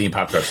nothing wrong with eating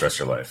Pop-Tarts for the rest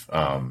of your life.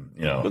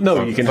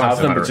 No, you can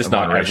have them, but just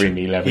not every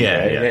meal every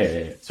day.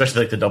 Yeah.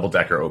 Especially like the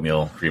double-decker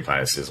oatmeal cream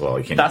pies as well.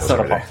 You can't. That's not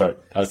a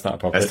Pop-Tart. That's not a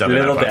Pop-Tart.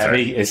 Little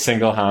Debbie is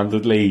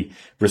single-handedly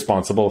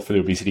responsible for the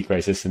obesity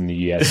crisis in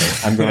the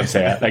US. I'm going to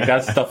say it. Like,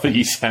 that's stuff that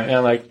you sent me.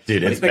 I'm like,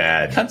 dude, it's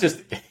bad. Can't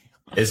just...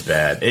 It's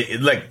bad.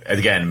 Like,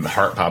 again,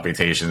 heart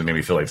palpitations made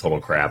me feel like total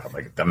crap. I'm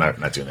like, I'm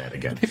not doing that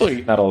again. People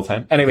eat that all the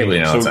time.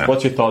 Anyway, so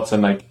what's your thoughts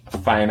on like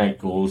finite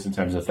goals in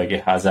terms of like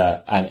it has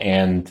an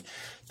end,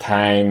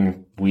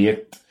 time,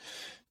 weight,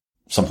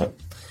 something?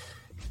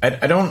 I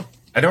don't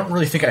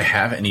really think I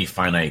have any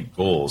finite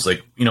goals.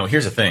 Like,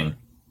 here's the thing.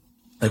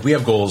 Like, we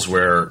have goals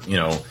where,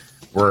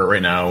 we're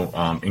right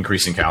now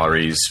increasing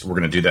calories. We're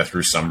going to do that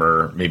through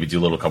summer, maybe do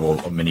a little couple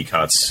of mini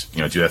cuts,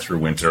 do that through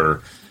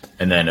winter.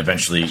 And then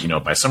eventually,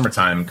 by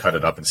summertime, cut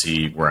it up and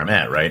see where I'm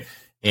at, right?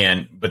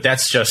 But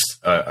that's just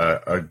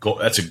a goal.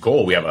 That's a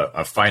goal. We have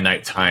a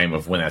finite time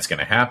of when that's going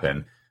to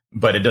happen,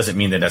 but it doesn't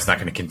mean that that's not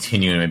going to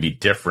continue and be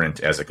different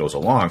as it goes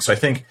along. So I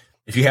think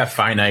if you have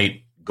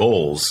finite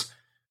goals,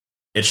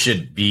 it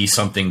should be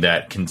something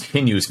that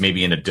continues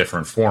maybe in a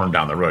different form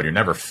down the road. You're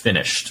never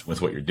finished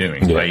with what you're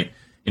doing, right?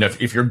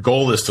 If your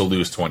goal is to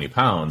lose 20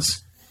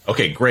 pounds,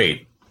 okay,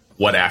 great.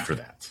 What after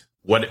that?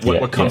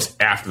 What comes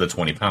after the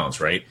 20 pounds,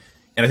 right?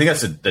 And I think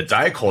that's the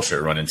diet culture I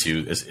run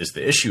into is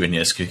the issue in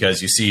this,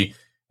 because you see,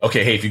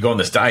 okay, hey, if you go on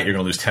this diet, you're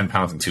going to lose 10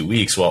 pounds in 2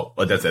 weeks. Well,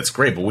 that's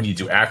great. But what do you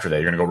do after that?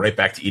 You're going to go right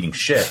back to eating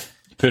shit.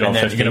 You're going to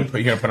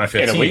put on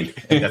 15. In a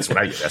week. And that's what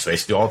I used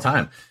to do all the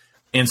time.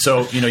 And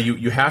so,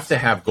 you have to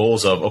have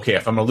goals of, okay,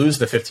 if I'm going to lose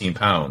the 15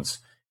 pounds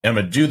and I'm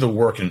going to do the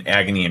work and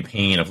agony and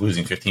pain of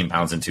losing 15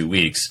 pounds in 2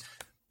 weeks,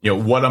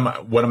 what am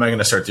I going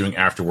to start doing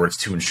afterwards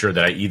to ensure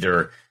that I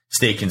either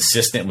stay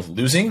consistent with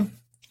losing,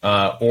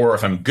 or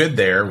if I'm good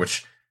there,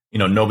 which,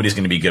 nobody's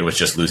going to be good with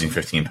just losing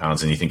 15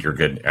 pounds and you think you're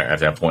good at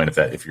that point,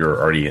 if you're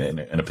already in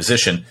a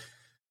position,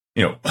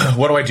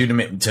 what do I do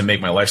to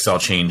make my lifestyle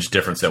change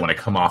different so that when I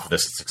come off of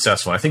this, it's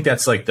successful? And I think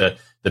that's like the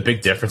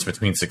big difference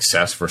between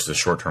success versus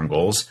short-term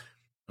goals,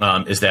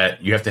 is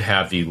that you have to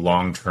have the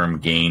long-term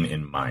gain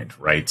in mind,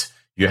 right?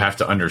 You have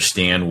to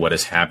understand what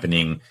is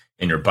happening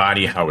in your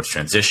body, how it's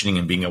transitioning,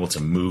 and being able to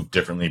move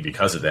differently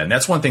because of that. And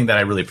that's one thing that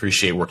I really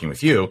appreciate working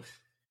with you,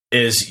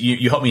 is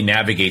you help me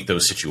navigate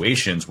those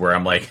situations where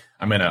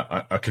I'm in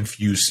a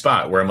confused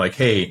spot where I'm like,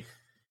 hey,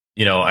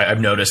 I've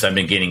noticed I've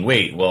been gaining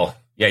weight. Well,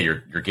 yeah,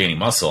 you're gaining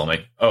muscle. I'm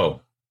like,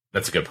 oh,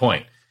 that's a good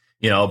point.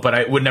 But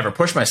I would never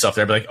push myself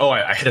there. I'd be like, oh,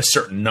 I hit a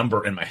certain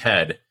number in my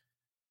head.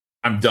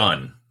 I'm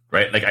done,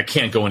 right? Like I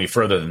can't go any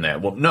further than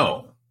that. Well,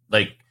 no,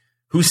 like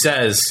who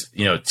says,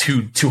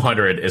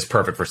 200 is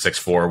perfect for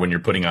 6'4" when you're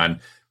putting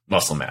on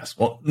muscle mass?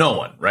 Well, no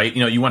one, right?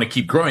 You want to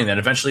keep growing that.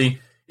 Eventually,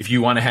 if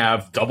you want to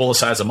have double the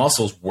size of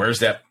muscles, where's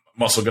that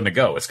muscle going to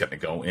go? It's going to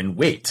go in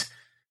weight.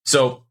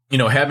 So,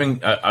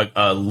 having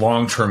a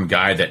long-term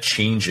guide that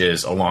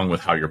changes along with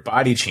how your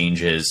body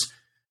changes,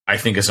 I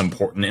think is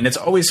important. And it's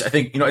always, I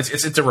think,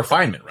 it's a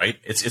refinement, right?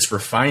 It's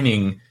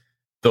refining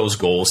those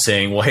goals,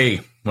 saying, well,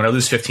 hey, when I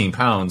lose 15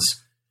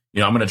 pounds,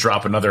 I'm going to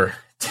drop another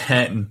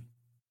 10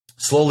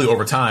 slowly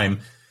over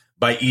time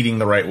by eating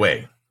the right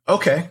way.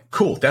 Okay,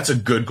 cool. That's a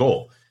good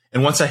goal.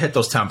 And once I hit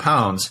those 10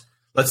 pounds,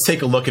 let's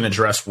take a look and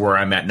address where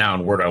I'm at now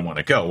and where do I want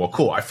to go. Well,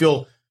 cool. I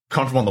feel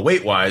comfortable in the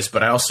weight wise,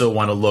 but I also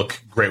want to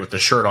look great with the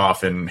shirt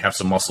off and have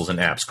some muscles and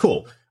abs.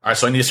 Cool. All right.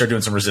 So I need to start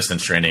doing some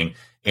resistance training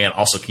and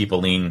also keep a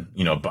lean,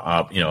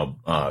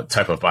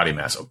 type of body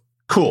mass.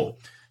 Cool.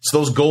 So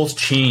those goals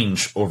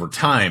change over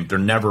time. They're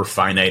never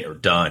finite or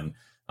done.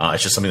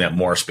 It's just something that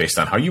morphs based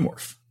on how you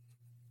morph.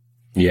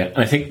 Yeah. And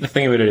I think the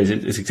thing about it is,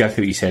 it's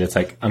exactly what you said. It's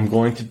like, I'm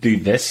going to do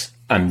this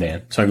and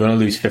then, so I'm going to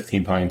lose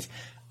 15 pounds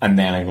and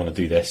then I'm going to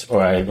do this,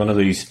 or I'm going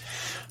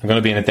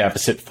to be in a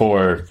deficit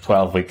for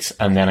 12 weeks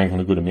and then I'm going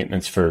to go to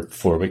maintenance for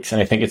 4 weeks.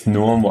 And I think it's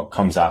knowing what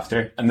comes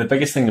after. And the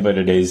biggest thing about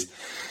it is,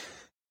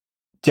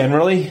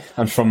 generally,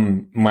 and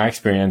from my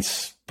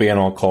experience being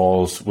on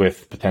calls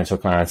with potential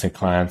clients and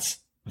clients,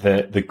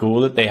 the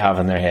goal that they have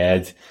in their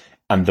head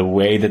and the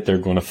way that they're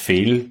going to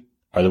feel,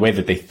 or the way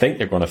that they think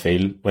they're going to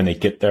feel when they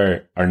get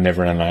there, are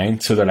never in line.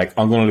 So they're like,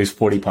 I'm going to lose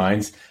 40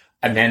 pounds.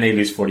 And then they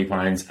lose 40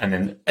 pounds. And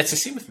then it's the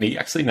same with me,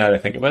 actually, now that I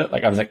think about it.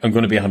 Like, I was like, I'm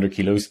going to be 100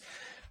 kilos.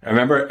 I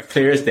remember,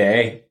 clear as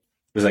day, it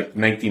was like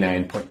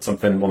 99 point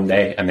something one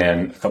day. And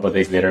then a couple of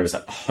days later, it was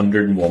at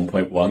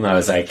 101.1. I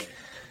was like,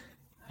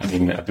 I've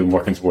been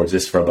working towards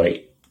this for about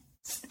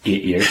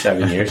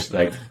 7 years.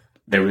 Like,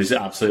 there was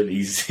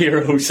absolutely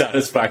zero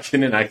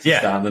satisfaction in actually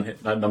standing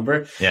hitting that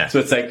number. Yeah. So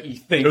it's like, you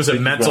think it was a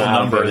mental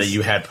number that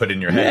you had put in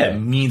your head. It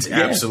means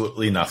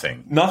absolutely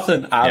nothing.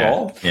 Nothing at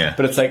all. Yeah.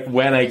 But it's like,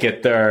 when I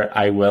get there,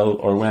 I will,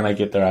 or when I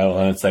get there, I will.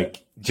 And it's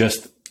like,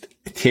 just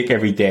take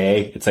every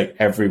day. It's like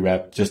every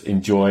rep, just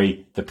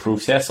enjoy the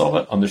process of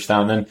it,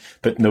 understanding,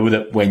 but know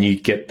that when you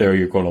get there,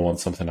 you're going to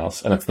want something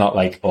else. And it's not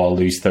like, oh, I'll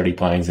lose 30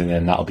 pounds and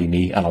then that'll be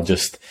me. And I'll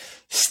just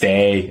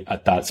stay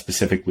at that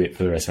specific weight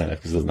for the rest of my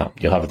life, because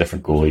you'll have a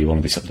different goal. You want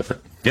to be something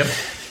different. Yep.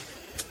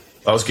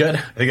 That was good.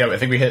 I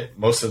think we hit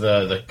most of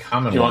the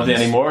common ones. Do you want to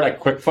do any more, like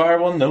quick fire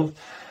one? No.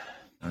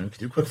 You can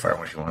do quick fire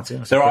one if you want to.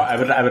 There are.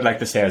 I would like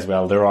to say as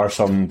well, there are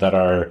some that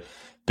are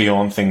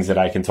beyond things that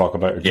I can talk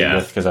about or deal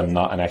with, because I'm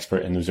not an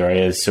expert in those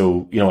areas.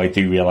 So, I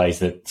do realize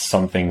that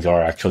some things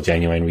are actual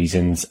genuine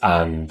reasons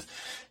and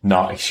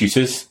not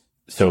excuses.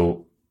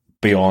 So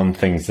beyond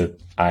things that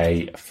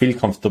I feel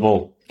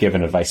comfortable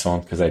giving advice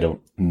on, because I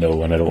don't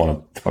know and I don't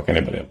want to fuck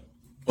anybody up.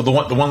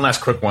 Well, the one last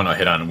quick one I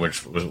hit on,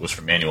 which was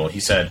from Manuel. He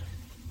said,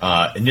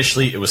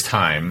 initially it was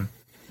time.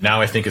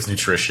 Now I think it's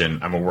nutrition.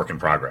 I'm a work in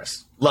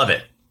progress. Love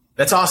it.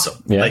 That's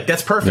awesome. Yeah. Like,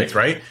 that's perfect,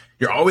 right?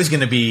 You're always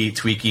going to be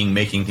tweaking,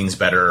 making things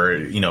better,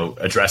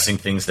 addressing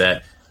things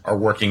that are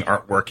working,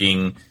 aren't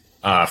working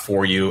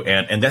for you.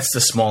 And that's the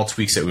small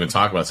tweaks that we've been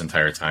talking about this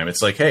entire time.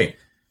 It's like, hey,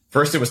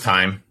 first it was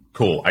time.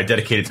 Cool. I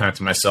dedicated time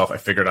to myself. I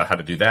figured out how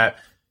to do that.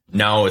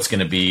 Now it's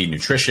going to be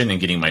nutrition and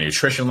getting my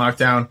nutrition locked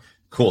down.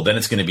 cool. Then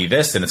it's going to be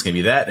this, then it's going to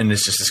be that. And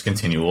it's just this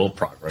continual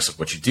progress of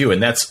what you do.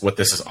 And that's what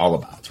this is all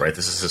about, right?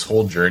 This is this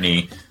whole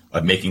journey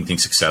of making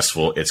things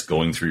successful. It's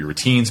going through your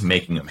routines,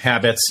 making them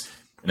habits.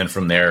 And then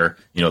from there,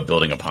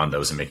 building upon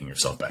those and making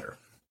yourself better.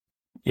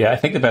 Yeah, I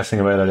think the best thing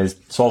about it is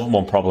solving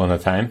one problem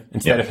at a time.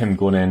 Instead of him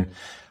going in,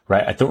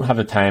 right, I don't have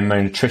the time, my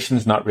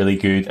nutrition's not really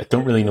good, I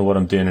don't really know what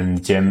I'm doing in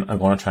the gym, I'm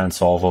going to try and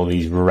solve all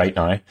these right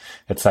now.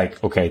 It's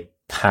like, okay,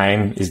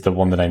 time is the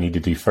one that I need to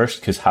do first,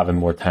 because having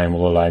more time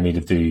will allow me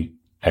to do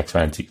X,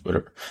 Y, and Z,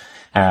 whatever.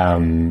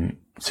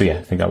 So yeah,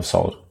 I think that was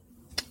solid.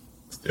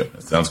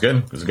 That sounds good.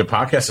 It was a good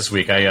podcast this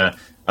week. I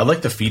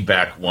like the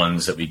feedback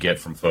ones that we get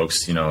from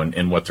folks,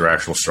 and what their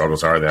actual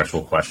struggles are, the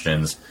actual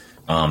questions.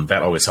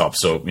 That always helps.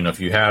 So, if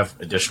you have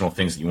additional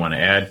things that you want to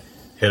add,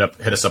 hit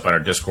us up on our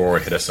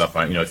Discord, hit us up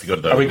on, if you go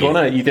to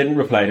the... you didn't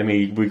reply to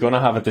me, we're going to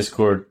have a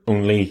Discord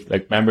only,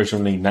 like members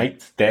only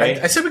night, day?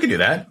 I said we could do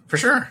that, for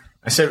sure.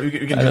 I said we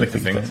can do like the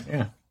thing.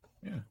 Yeah.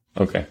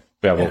 Okay.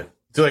 Yeah, well,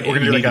 so like, we're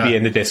going to need to be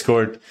in the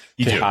Discord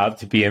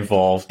to be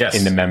involved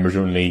in the members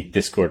only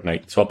Discord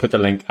night. So I'll put the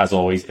link, as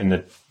always, in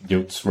the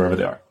notes, wherever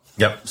they are.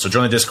 Yep. So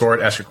join the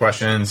Discord, ask your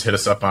questions, hit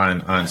us up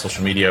on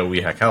social media,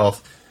 We Hack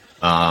Health.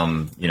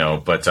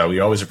 But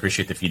we always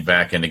appreciate the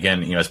feedback. And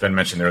again, as Ben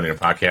mentioned earlier in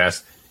the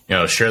podcast,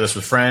 share this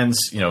with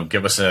friends,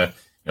 give us a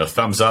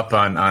thumbs up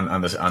on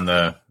the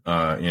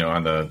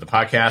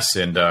podcast,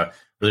 and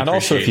really. And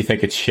also, if you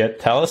think it's shit,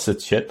 tell us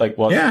it's shit. Like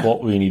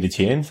what we need to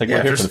change. Like,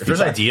 if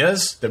there's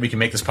ideas that we can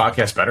make this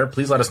podcast better,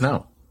 please let us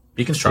know.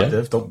 Be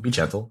constructive. Don't be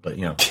gentle, but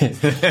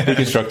be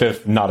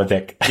constructive, not a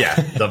dick. Yeah,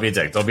 don't be a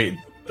dick. Don't be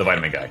the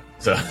vitamin guy.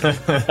 So.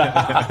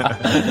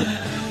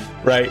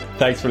 Right.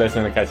 Thanks for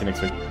listening. I'll catch you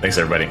next week. Thanks,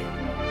 everybody.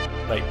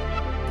 Bye.